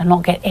and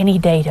not get any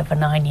data for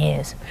 9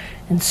 years.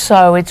 And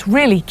so it's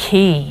really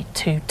key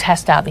to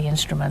test out the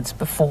instruments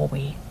before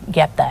we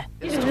get there.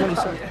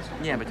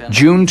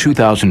 June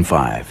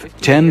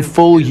 2005, 10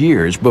 full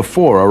years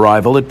before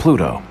arrival at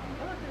Pluto.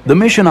 The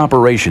mission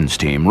operations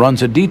team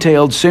runs a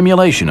detailed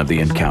simulation of the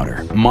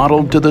encounter,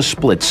 modeled to the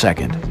split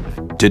second.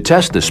 To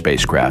test the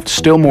spacecraft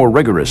still more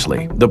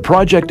rigorously, the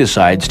project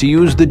decides to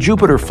use the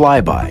Jupiter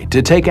flyby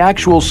to take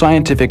actual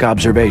scientific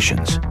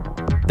observations.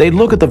 They'd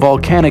look at the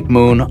volcanic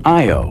moon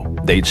Io.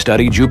 They'd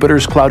study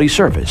Jupiter's cloudy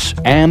surface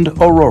and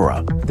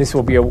aurora. This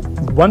will be a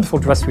wonderful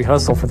dress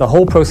rehearsal for the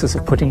whole process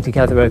of putting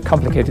together a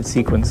complicated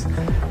sequence.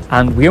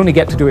 And we only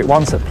get to do it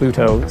once at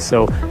Pluto,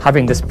 so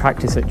having this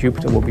practice at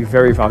Jupiter will be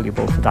very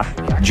valuable for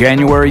that.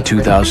 January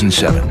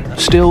 2007,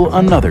 still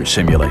another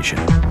simulation.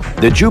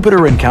 The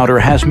Jupiter encounter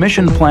has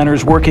mission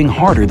planners working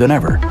harder than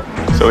ever.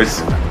 So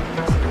it's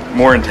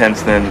more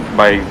intense than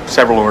by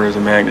several orders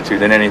of magnitude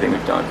than anything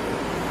we've done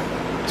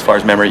as far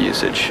as memory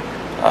usage,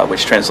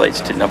 which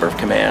translates to number of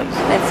commands.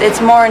 It's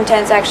more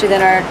intense actually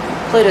than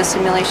our Pluto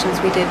simulations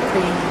we did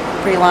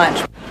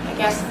pre-launch. I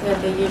guess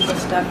the usual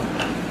stuff.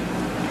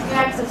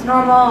 Axis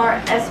normal, our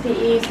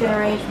SPE is going to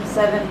range from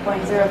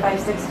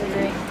 7.056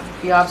 degrees.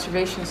 The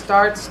observation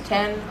starts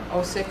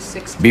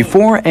 10:06:16.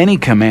 Before any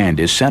command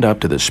is sent up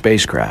to the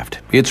spacecraft,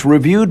 it's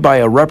reviewed by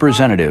a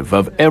representative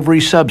of every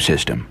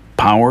subsystem,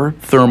 power,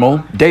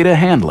 thermal, data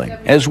handling,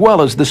 as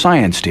well as the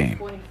science team.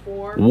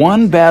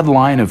 One bad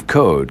line of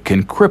code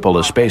can cripple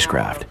a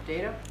spacecraft.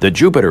 The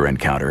Jupiter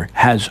encounter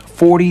has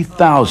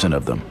 40,000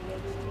 of them.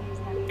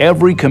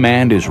 Every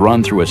command is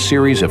run through a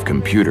series of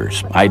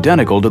computers,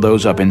 identical to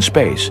those up in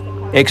space,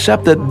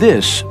 except that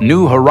this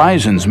New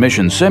Horizons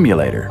mission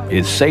simulator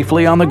is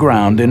safely on the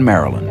ground in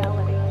Maryland.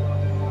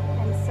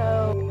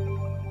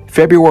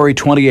 February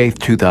 28,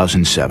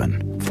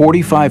 2007,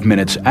 45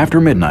 minutes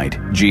after midnight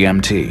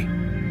GMT.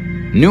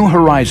 New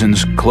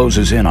Horizons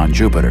closes in on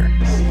Jupiter.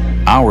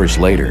 Hours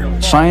later,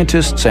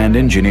 scientists and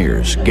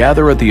engineers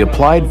gather at the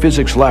Applied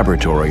Physics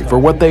Laboratory for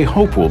what they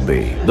hope will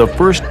be the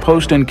first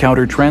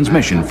post-encounter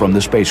transmission from the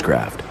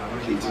spacecraft.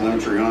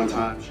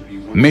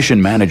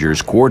 Mission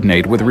managers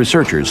coordinate with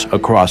researchers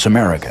across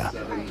America.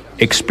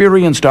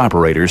 Experienced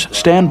operators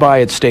stand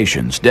by at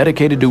stations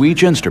dedicated to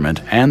each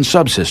instrument and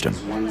subsystem.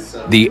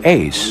 The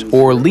ACE,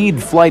 or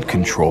Lead Flight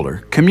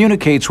Controller,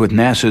 communicates with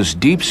NASA's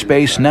Deep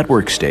Space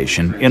Network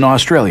Station in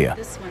Australia.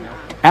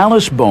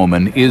 Alice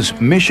Bowman is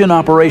Mission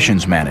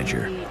Operations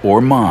Manager, or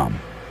MOM.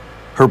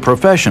 Her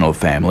professional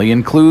family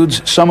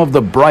includes some of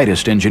the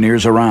brightest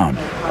engineers around.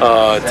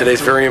 Today's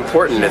very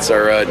important. It's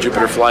our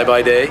Jupiter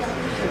flyby day.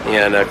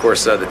 And of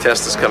course, the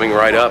test is coming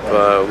right up.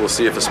 We'll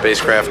see if a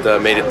spacecraft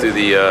made it through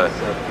the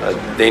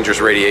dangerous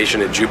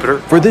radiation at Jupiter.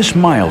 For this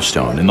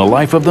milestone in the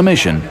life of the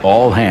mission,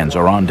 all hands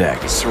are on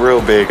deck. It's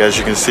real big. As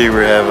you can see,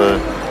 we have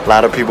a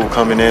lot of people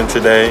coming in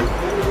today,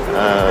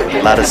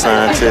 a lot of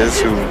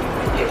scientists who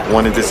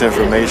wanted this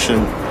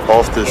information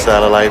off the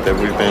satellite that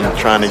we've been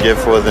trying to get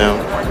for them.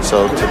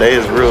 So today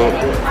is real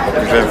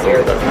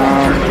eventful.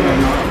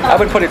 I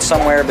would put it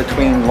somewhere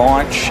between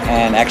launch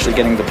and actually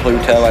getting to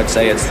Pluto. I'd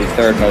say it's the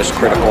third most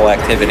critical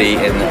activity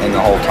in the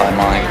whole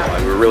timeline.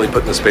 We're really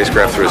putting the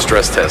spacecraft through a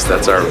stress test.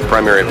 That's our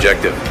primary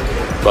objective.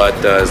 But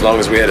as long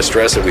as we had to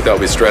stress it, we thought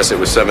we'd stress it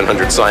with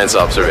 700 science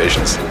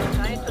observations.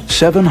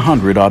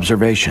 700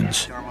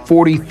 observations.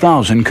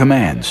 40,000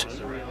 commands.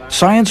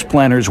 Science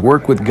planners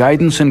work with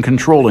guidance and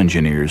control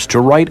engineers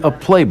to write a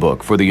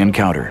playbook for the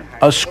encounter,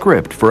 a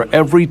script for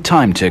every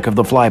time tick of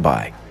the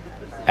flyby.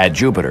 At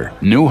Jupiter,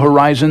 New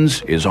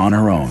Horizons is on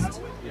her own.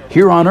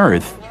 Here on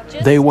Earth,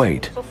 they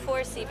wait.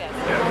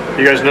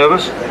 You guys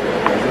nervous?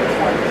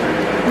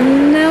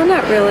 No,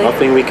 not really.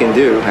 Nothing we can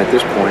do at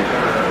this point.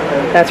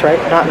 That's right,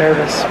 not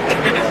nervous.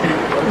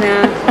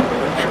 Nah.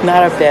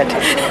 Not a bit.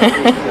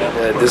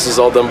 This is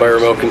all done by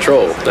remote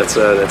control. That's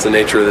the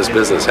nature of this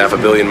business.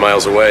 500 million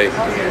miles away,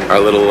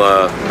 our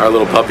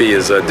little puppy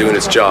is doing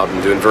its job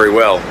and doing very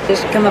well.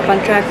 Just come up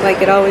on track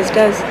like it always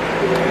does.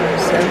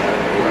 So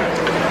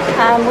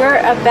we're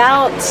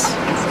about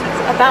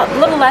a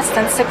little less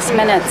than 6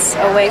 minutes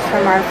away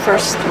from our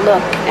first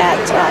look at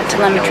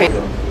telemetry.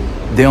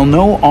 They'll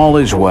know all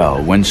is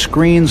well when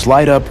screens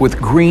light up with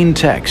green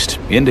text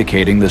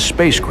indicating the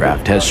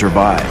spacecraft has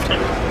survived.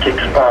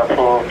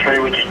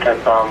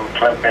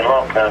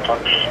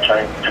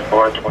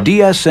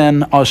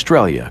 DSN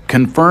Australia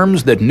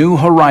confirms that New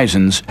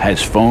Horizons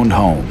has phoned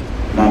home.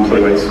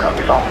 Pluto Ace. Go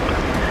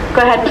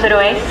ahead, Pluto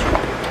Ace.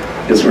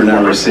 Yes, we're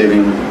now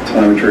receiving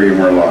telemetry and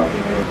we're locked.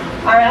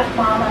 RF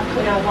mom on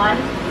Pluto 1.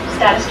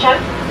 Status check.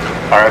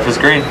 RF is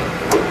green.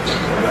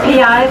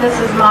 PI, this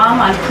is mom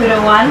on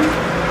Pluto 1.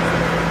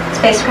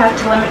 Spacecraft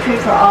telemetry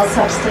for all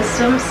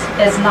subsystems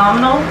is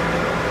nominal.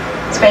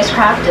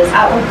 Spacecraft is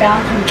outward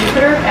bound from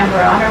Jupiter, and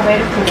we're on our way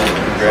to Pueblo.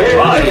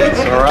 Congratulations.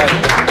 All right.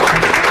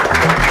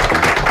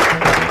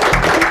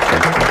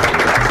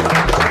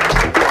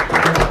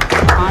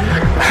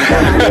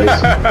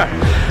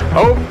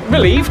 Oh,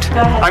 relieved.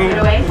 Go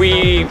ahead,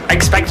 we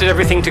expected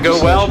everything to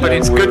go well, but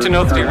it's good to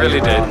know that it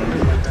really did.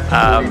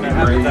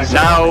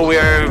 Now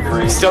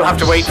we still have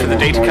to wait for the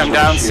data to come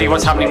down, see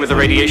what's happening with the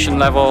radiation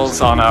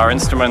levels on our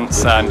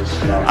instruments, and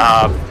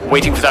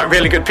waiting for that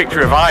really good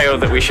picture of Io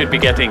that we should be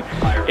getting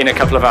in a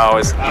couple of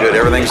hours. Good.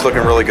 Everything's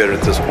looking really good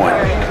at this point.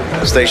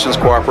 The station's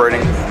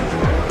cooperating.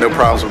 No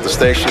problems with the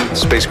station. The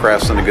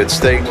spacecraft's in a good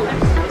state.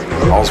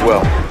 All's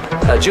well.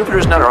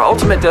 Jupiter's not our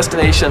ultimate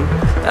destination.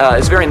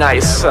 It's very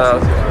nice,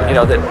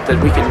 that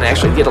we can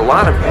actually get a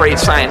lot of great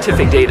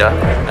scientific data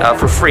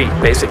for free,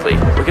 basically.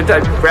 We get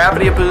that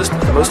gravity boost,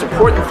 the most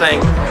important thing,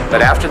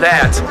 but after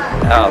that,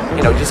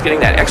 just getting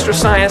that extra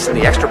science and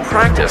the extra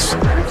practice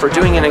for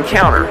doing an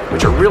encounter,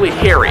 which are really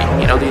hairy.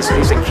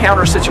 These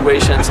encounter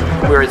situations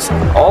where it's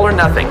all or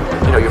nothing.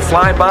 You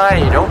fly by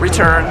and you don't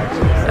return.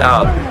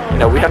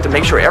 We have to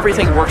make sure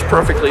everything works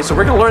perfectly, so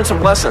we're going to learn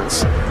some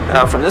lessons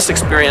from this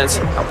experience,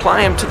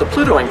 apply them to the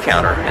Pluto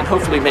encounter, and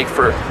hopefully make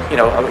for,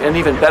 an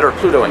even better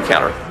Pluto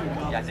encounter.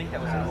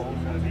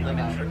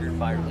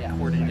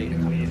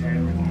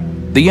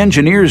 The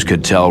engineers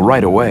could tell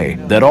right away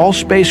that all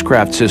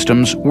spacecraft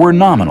systems were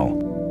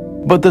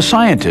nominal, but the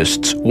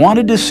scientists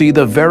wanted to see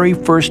the very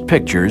first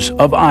pictures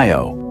of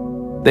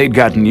Io. They'd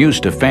gotten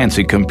used to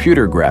fancy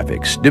computer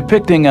graphics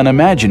depicting an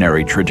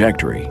imaginary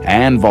trajectory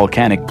and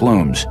volcanic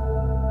plumes.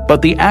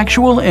 But the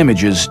actual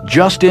images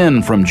just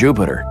in from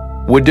Jupiter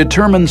would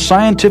determine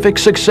scientific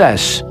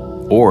success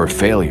or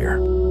failure.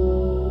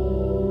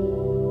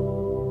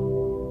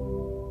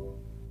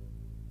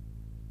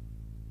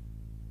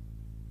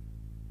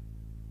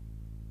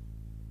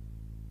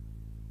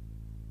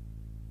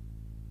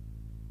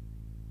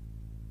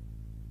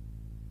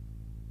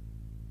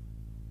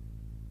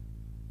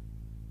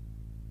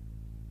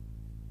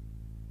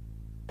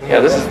 Yeah,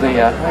 this is the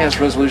highest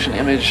resolution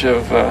image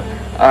of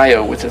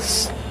Io with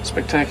its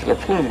spectacular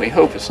plume. We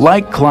hope it's...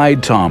 Like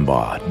Clyde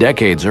Tombaugh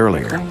decades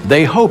earlier,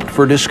 they hoped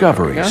for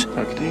discoveries.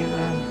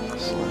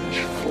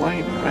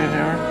 Flight right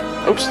here.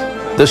 Oops.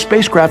 The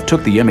spacecraft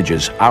took the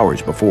images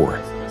hours before,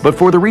 but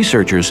for the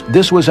researchers,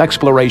 this was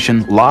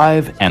exploration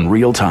live and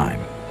real time.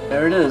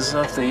 There it is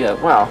off the,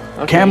 wow.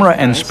 Okay. Camera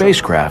and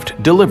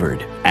spacecraft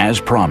delivered as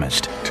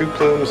promised. 2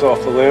 plumes off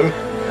the limb.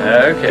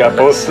 Okay. Got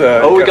both.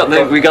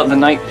 We got the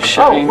night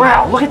shipping. Oh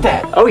wow! Look at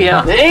that. Oh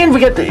yeah. And we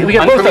got both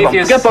of them.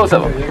 We got both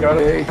of them.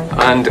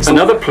 And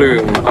another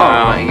plume. Oh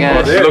my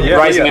gosh!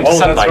 Rising into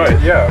sunlight.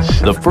 Right, yeah.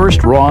 The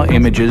first raw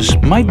images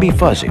might be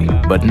fuzzy,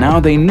 but now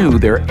they knew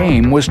their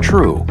aim was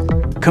true.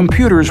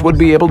 Computers would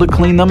be able to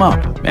clean them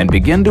up and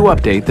begin to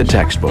update the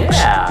textbooks.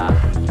 Yeah.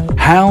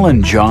 Hal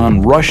and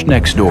John rushed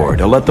next door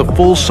to let the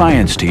full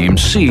science team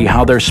see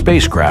how their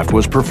spacecraft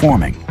was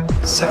performing.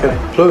 Second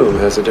plume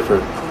has a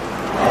different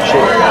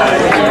shape.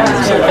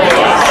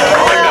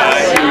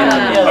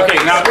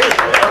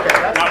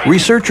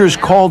 Researchers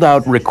called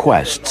out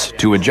requests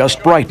to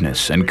adjust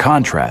brightness and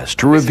contrast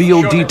to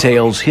reveal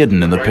details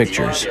hidden in the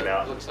pictures.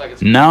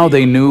 Now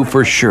they knew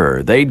for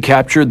sure they'd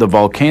captured the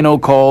volcano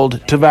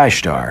called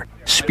Tvashtar,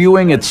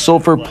 spewing its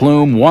sulfur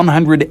plume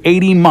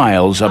 180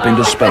 miles up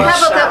into space.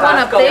 How about that one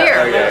up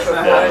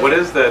there? What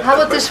is that? How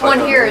about this one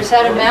here? Is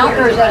that a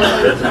mountain or is that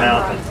a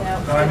mountain?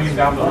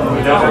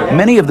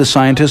 Many of the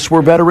scientists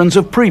were veterans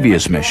of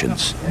previous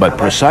missions, but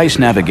precise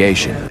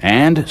navigation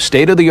and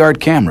state-of-the-art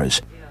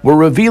cameras were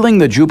revealing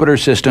the Jupiter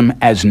system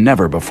as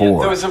never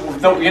before. There was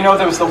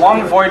the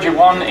one Voyager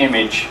 1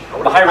 image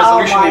the high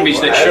resolution image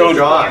that showed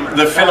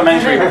the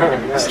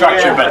filamentary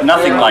structure, but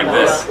nothing like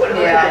this.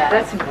 Yeah,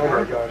 that's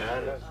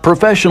important.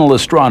 Professional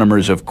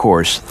astronomers, of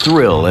course,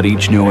 thrill at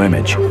each new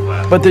image,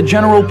 but the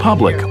general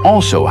public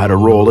also had a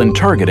role in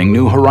targeting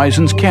New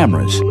Horizons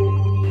cameras.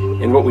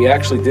 And what we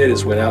actually did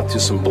is went out to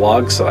some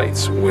blog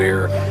sites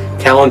where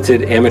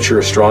talented amateur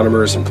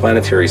astronomers and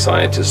planetary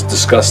scientists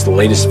discussed the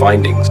latest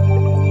findings.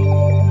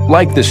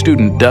 Like the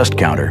student dust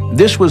counter,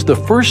 this was the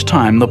first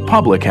time the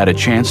public had a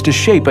chance to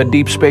shape a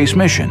deep space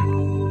mission.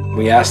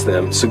 We asked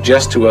them,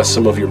 suggest to us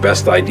some of your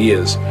best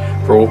ideas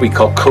for what we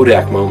call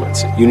Kodak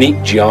moments, unique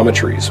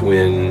geometries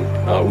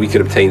when we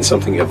could obtain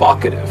something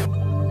evocative.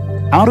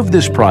 Out of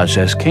this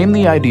process came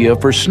the idea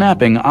for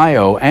snapping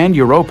Io and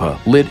Europa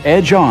lit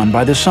edge on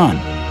by the sun.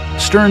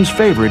 Stern's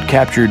favorite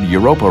captured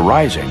Europa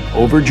rising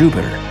over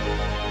Jupiter.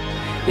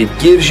 It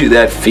gives you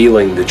that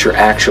feeling that you're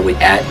actually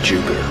at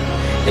Jupiter,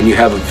 and you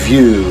have a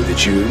view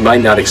that you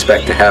might not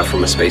expect to have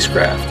from a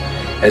spacecraft,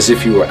 as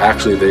if you were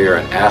actually there,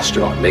 an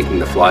astronaut making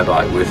the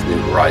flyby with New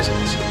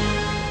Horizons.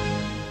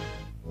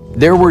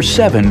 There were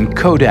 7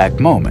 Kodak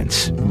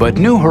moments, but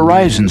New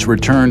Horizons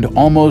returned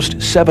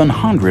almost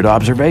 700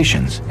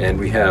 observations. And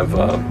we have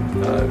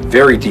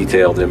very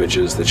detailed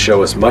images that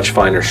show us much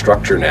finer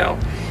structure now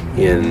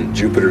in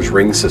Jupiter's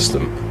ring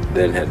system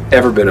than had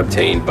ever been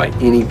obtained by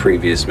any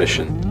previous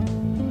mission.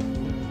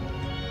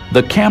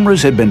 The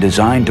cameras had been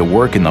designed to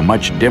work in the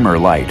much dimmer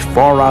light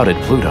far out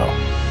at Pluto,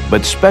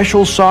 but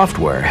special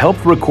software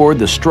helped record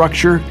the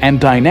structure and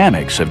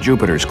dynamics of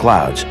Jupiter's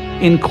clouds,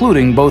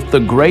 including both the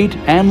great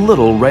and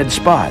little red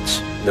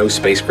spots. No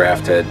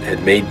spacecraft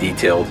had made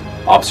detailed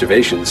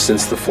observations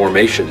since the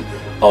formation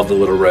of the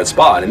little red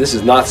spot. And this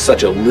is not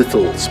such a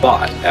little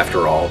spot,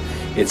 after all.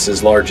 It's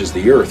as large as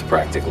the Earth,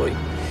 practically.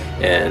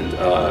 And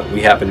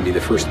we happen to be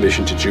the first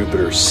mission to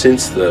Jupiter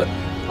since the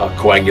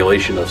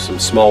coagulation of some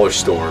smaller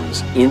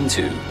storms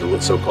into the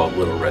so-called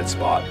little red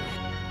spot.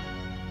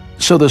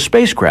 So the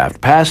spacecraft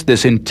passed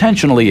this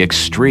intentionally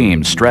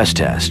extreme stress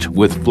test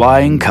with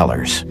flying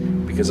colors.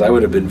 Because I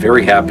would have been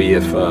very happy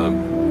if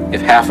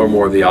half or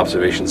more of the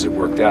observations had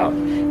worked out,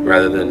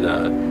 rather than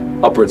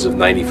upwards of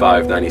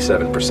 95,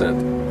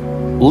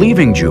 97%.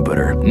 Leaving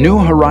Jupiter, New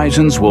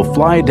Horizons will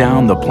fly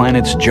down the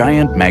planet's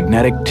giant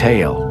magnetic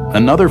tail,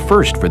 another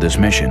first for this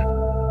mission.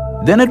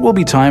 Then it will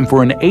be time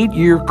for an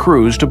 8-year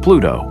cruise to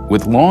Pluto,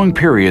 with long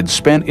periods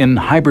spent in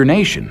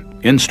hibernation,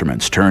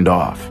 instruments turned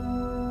off.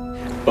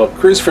 Well,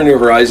 Cruise for New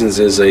Horizons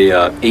is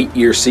a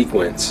 8-year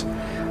sequence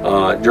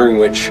during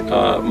which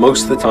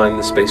most of the time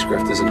the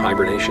spacecraft is in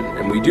hibernation.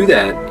 And we do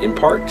that in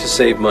part to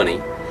save money,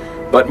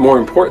 but more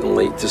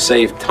importantly to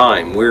save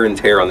time, wear and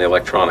tear on the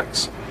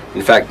electronics.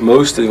 In fact,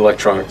 most of the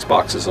electronics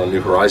boxes on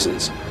New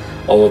Horizons,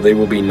 although they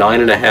will be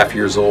 9.5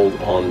 years old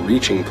on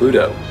reaching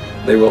Pluto,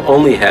 they will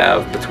only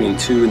have between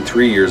 2 and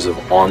 3 years of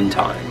on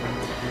time.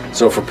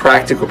 So for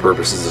practical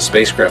purposes, the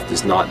spacecraft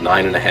is not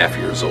 9.5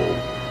 years old,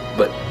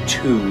 but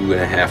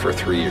 2.5 or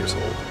 3 years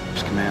old.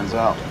 Commands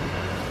out.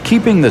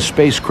 Keeping the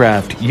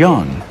spacecraft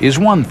young is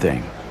one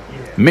thing.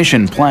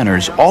 Mission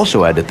planners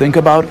also had to think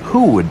about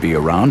who would be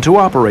around to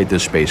operate the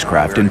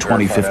spacecraft in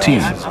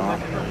 2015.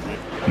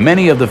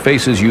 Many of the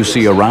faces you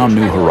see around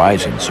New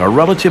Horizons are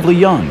relatively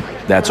young.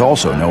 That's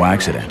also no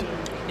accident.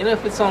 You know,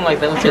 if it's on like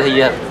that, what's your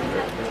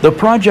The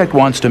project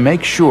wants to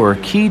make sure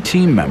key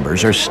team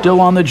members are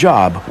still on the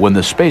job when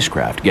the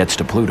spacecraft gets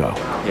to Pluto.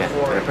 Yeah.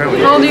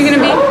 How old are you going to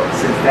be?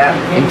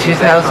 In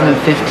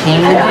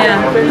 2015? Yeah.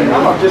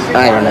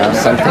 I don't know,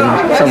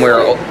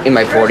 somewhere in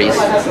my 40s.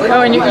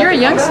 Oh, and you're a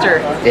youngster.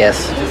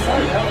 Yes.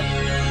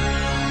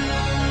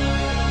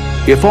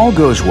 If all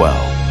goes well,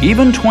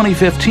 even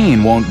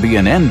 2015 won't be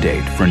an end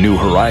date for New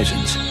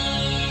Horizons.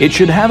 It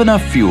should have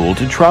enough fuel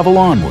to travel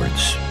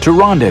onwards, to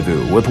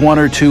rendezvous with 1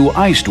 or 2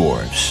 ice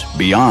dwarfs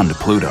beyond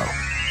Pluto.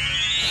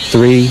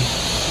 3,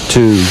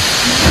 2,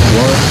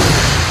 1.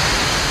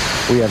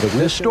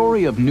 The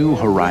story of New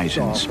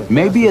Horizons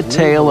may be a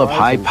tale of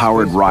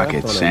high-powered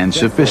rockets and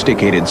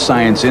sophisticated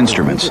science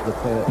instruments,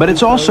 but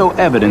it's also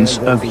evidence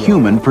of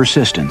human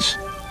persistence,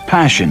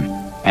 passion,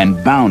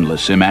 and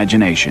boundless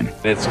imagination.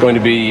 It's going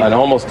to be an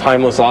almost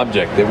timeless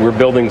object, that we're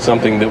building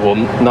something that will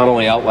not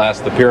only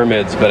outlast the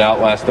pyramids, but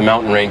outlast the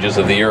mountain ranges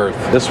of the Earth.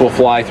 This will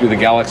fly through the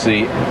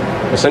galaxy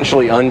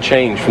essentially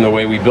unchanged from the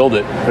way we build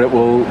it, but it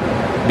will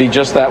be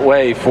just that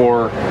way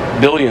for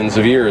billions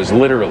of years,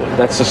 literally.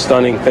 That's a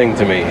stunning thing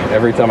to me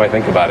every time I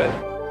think about it.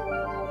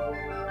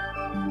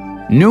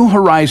 New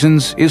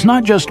Horizons is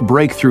not just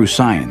breakthrough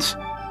science.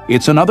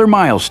 It's another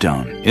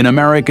milestone in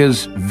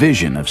America's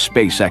vision of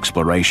space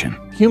exploration.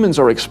 Humans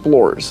are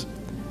explorers.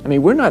 I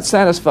mean, we're not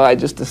satisfied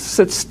just to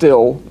sit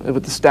still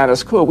with the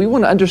status quo. We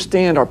want to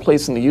understand our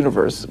place in the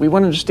universe. We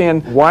want to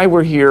understand why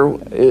we're here.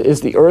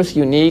 Is the Earth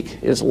unique?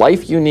 Is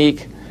life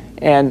unique?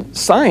 And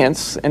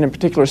science, and in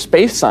particular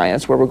space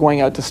science, where we're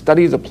going out to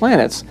study the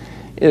planets,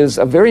 is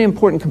a very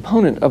important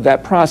component of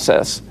that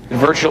process.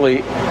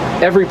 Virtually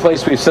every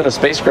place we've sent a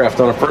spacecraft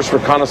on a first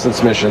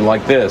reconnaissance mission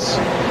like this,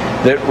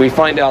 that we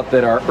find out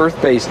that our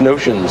Earth-based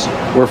notions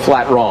were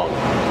flat wrong.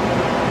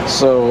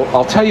 So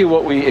I'll tell you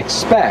what we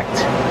expect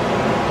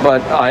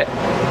But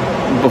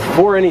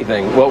before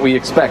anything, what we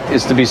expect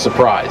is to be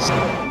surprised.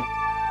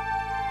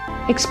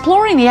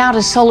 Exploring the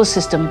outer solar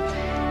system,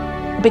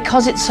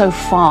 because it's so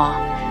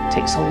far,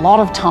 takes a lot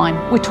of time.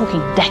 We're talking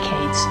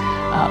decades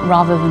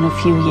rather than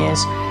a few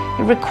years.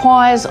 It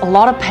requires a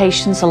lot of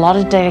patience, a lot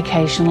of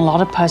dedication, a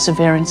lot of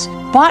perseverance,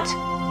 but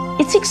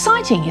it's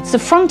exciting. It's the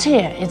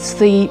frontier. It's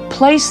the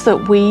place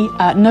that we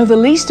know the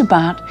least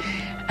about,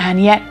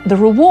 and yet the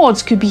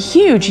rewards could be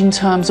huge in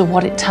terms of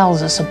what it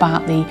tells us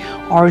about the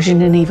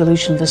origin and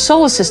evolution of the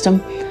solar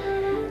system.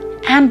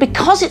 And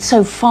because it's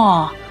so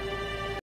far,